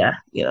like, oh yeah,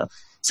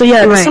 So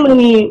yeah, there's so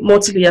many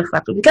multi-layer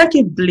factors. We can't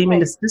keep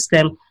blaming the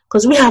system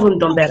because we haven't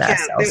done better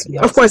ourselves.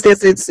 Of course, there's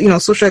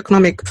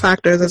socioeconomic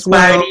factors as well,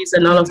 disparities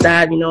and all of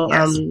that.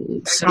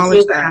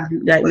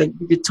 Like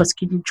the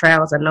Tuskegee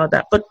trials and all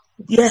that. But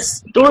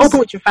yes, open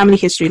with your family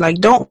history. Like,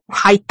 don't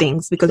hide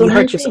things because you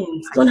hurt yourself.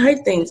 Don't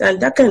hide things, and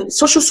that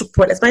social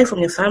support, especially from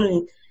your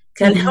family,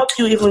 can help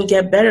you even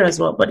get better as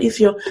well. But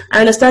I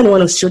understand you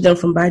want to shield them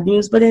from bad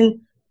news, but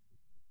then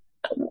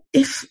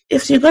if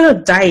you're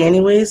gonna die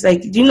anyways,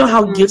 like, do you know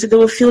how guilty they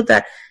will feel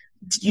that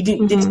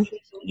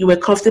you were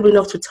comfortable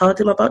enough to tell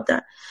them about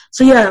that?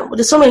 So yeah,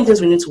 there's so many things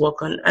we need to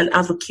work on and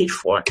advocate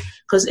for,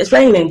 because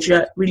especially in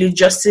Nigeria,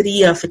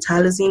 religiosity and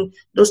fatalism,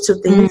 those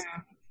two things.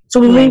 So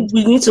we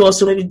need to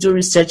also maybe do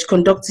research,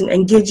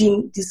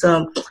 engaging these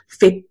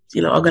faith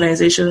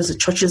organizations, the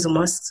churches and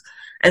mosques,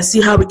 and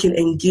see how we can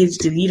engage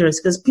the leaders,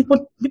 because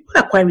people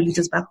are quite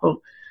religious back home.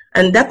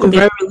 And that could be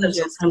very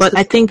religious. But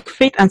I think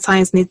faith and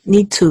science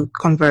need to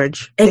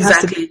converge.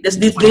 Exactly. There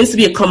needs to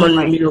be a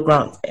common middle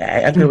ground.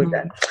 I agree with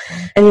that.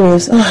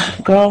 Anyways,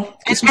 girl.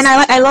 And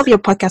I love your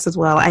podcast as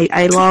well.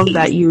 I love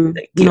that you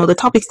the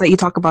topics that you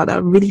talk about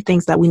are really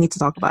things that we need to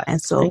talk about.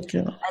 And so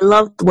I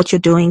love what you're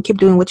doing. Keep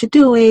doing what you're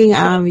doing.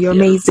 You're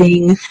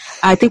amazing.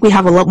 I think we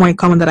have a lot more in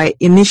common than I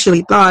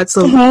initially thought.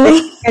 So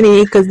thank you,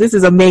 Kenny, because this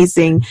is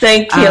amazing.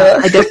 Thank you.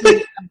 I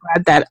definitely am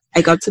glad that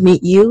I got to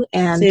meet you.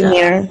 And same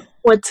here.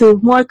 What to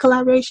more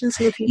collaborations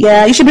with you?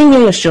 Yeah, you should bring me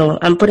on your show.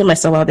 I'm putting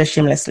myself out there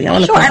shamelessly. I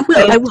will. I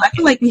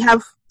feel like we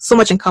have so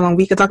much in common.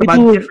 We could talk about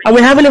different. And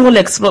we haven't even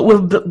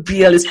explored with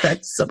BLS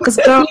practice. Because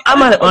girl,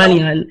 I'm an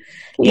onion.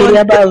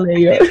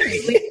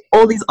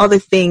 All these other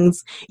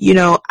things.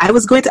 I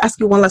was going to ask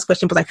you one last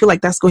question, but I feel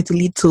like that's going to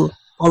lead to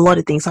a lot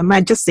of things. So I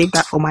might just save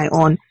that for my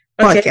own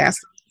podcast.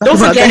 Don't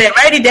forget it.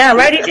 Write it down.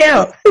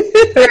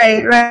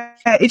 Right.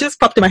 It just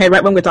popped in my head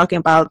right when we're talking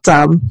about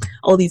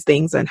all these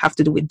things and have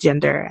to do with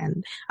gender.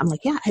 And I'm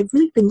like, yeah, I've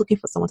really been looking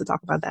for someone to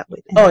talk about that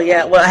with. Oh,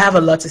 yeah. Well, I have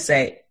a lot to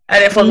say.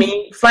 And then for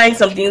me, flying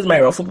some things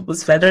might ruffle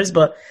people's feathers,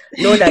 but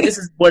know that this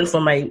is born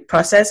from my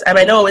process. I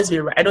might not always be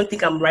right. I don't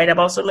think I'm right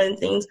about so many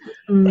things,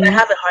 but I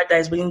have a heart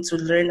that is willing to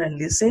learn and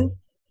listen.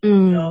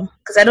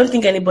 Because I don't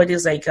think anybody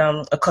is like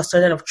a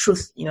custodian of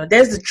truth.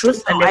 There's the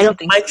truth and there's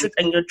my truth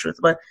and your truth,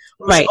 but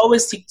we should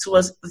always seek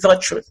towards the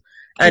truth.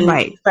 And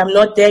if I'm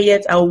not there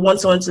yet, I will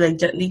want someone to like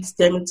gently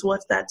steer me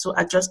towards that to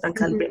adjust and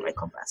calibrate my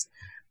compass.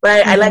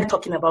 But I like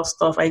talking about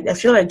stuff. I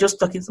feel like just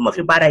talking some of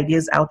your bad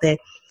ideas out there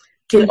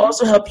can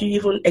also help you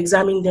even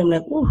examine them.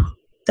 Like, oh,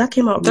 that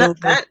came out real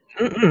good.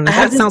 I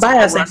have this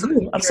bias. Like,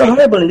 I'm so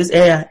horrible in this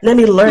area. Let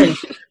me learn.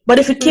 But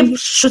if you keep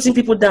shooting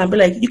people down, be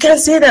like, you can't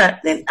say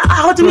that. Then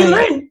how do we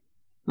learn?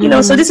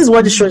 So this is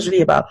what the show is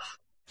really about.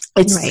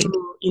 It's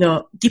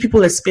to, give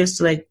people a space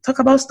to like talk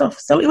about stuff.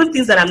 Some even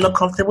things that I'm not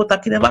comfortable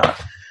talking about.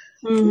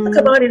 Talk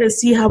about it and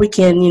see how we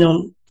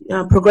can,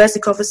 progress the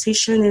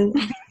conversation and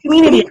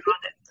community.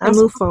 I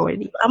move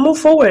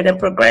forward and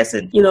progress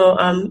and,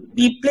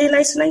 be play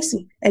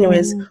nicey.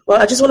 Anyways,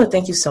 well, I just want to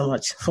thank you so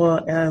much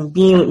for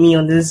being with me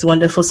on this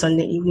wonderful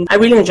Sunday evening. I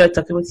really enjoyed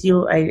talking with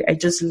you. I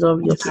just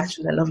love your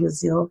passion. I love your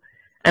zeal.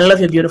 I love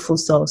your beautiful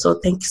soul. So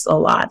thanks a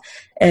lot.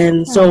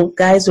 And so,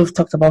 guys, we've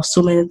talked about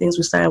so many things.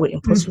 We started with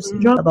imposter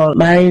syndrome, about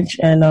marriage,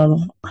 and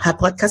her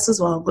podcast as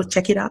well. Go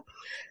check it out.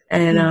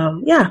 And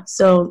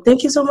so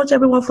thank you so much,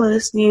 everyone, for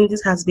listening.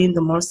 This has been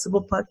the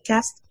Morsible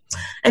Podcast.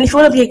 And if you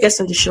want to be a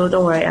guest on the show,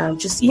 don't worry.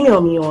 Just email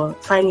me or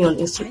find me on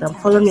Instagram.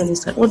 Follow me on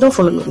Instagram. Well, don't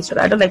follow me on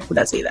Instagram. I don't like people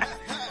that say that.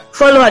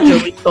 Follow at your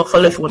risk, or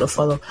follow if you want to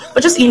follow.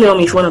 But just email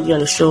me if you want to be on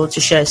the show to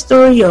share a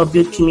story or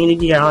build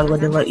community around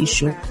whatever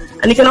issue.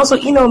 And you can also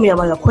email me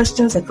about your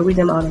questions. I can read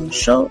them out on the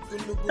show.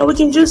 and we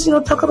can just,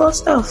 talk about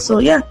stuff. So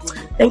yeah,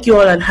 thank you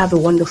all and have a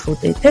wonderful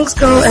day. Thanks,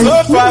 girl. And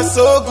so far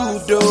so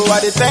good, though. I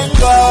thank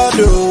God,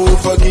 though,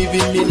 for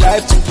giving me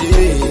life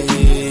today.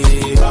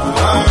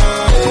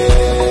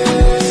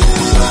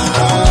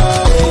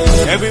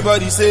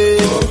 Everybody say,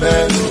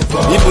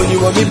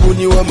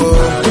 Ibuni wa more.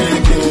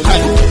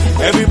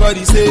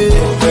 Everybody say,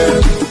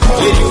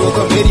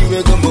 Eri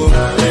we go more.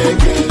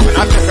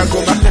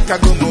 Ataka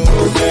go more.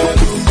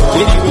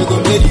 Eri we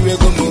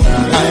go more.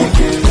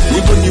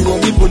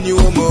 Ibuni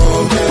wa more.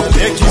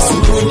 Eki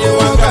subunye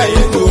wanga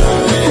yego.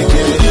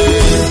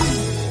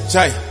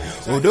 Chai,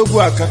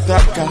 odogu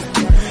akataka.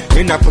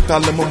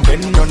 Inapotala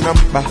mbeno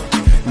namba.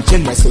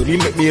 Change my story,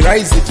 make me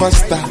rise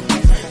faster.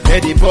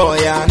 Eddie boy,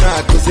 I know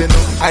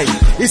I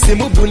it's a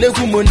mubule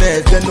kumone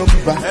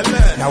number.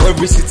 Now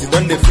every city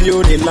done they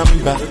feel the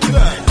lumber.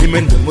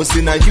 Women the most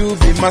in a you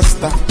be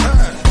master.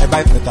 I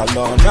buy put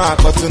alone, now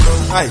got to know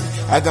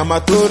I got my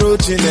toro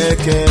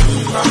chineke.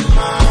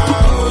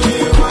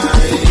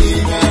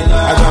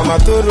 I got my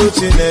toro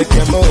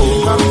chineke mo.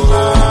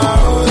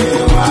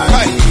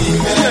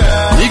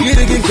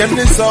 Iggy can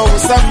this all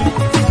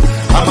some.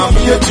 I'm a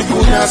mere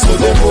chipuna so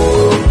the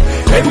more.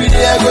 Every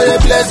day I go to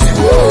bless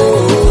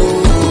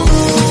you.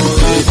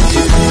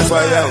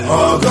 Fire,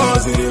 oh,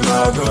 God,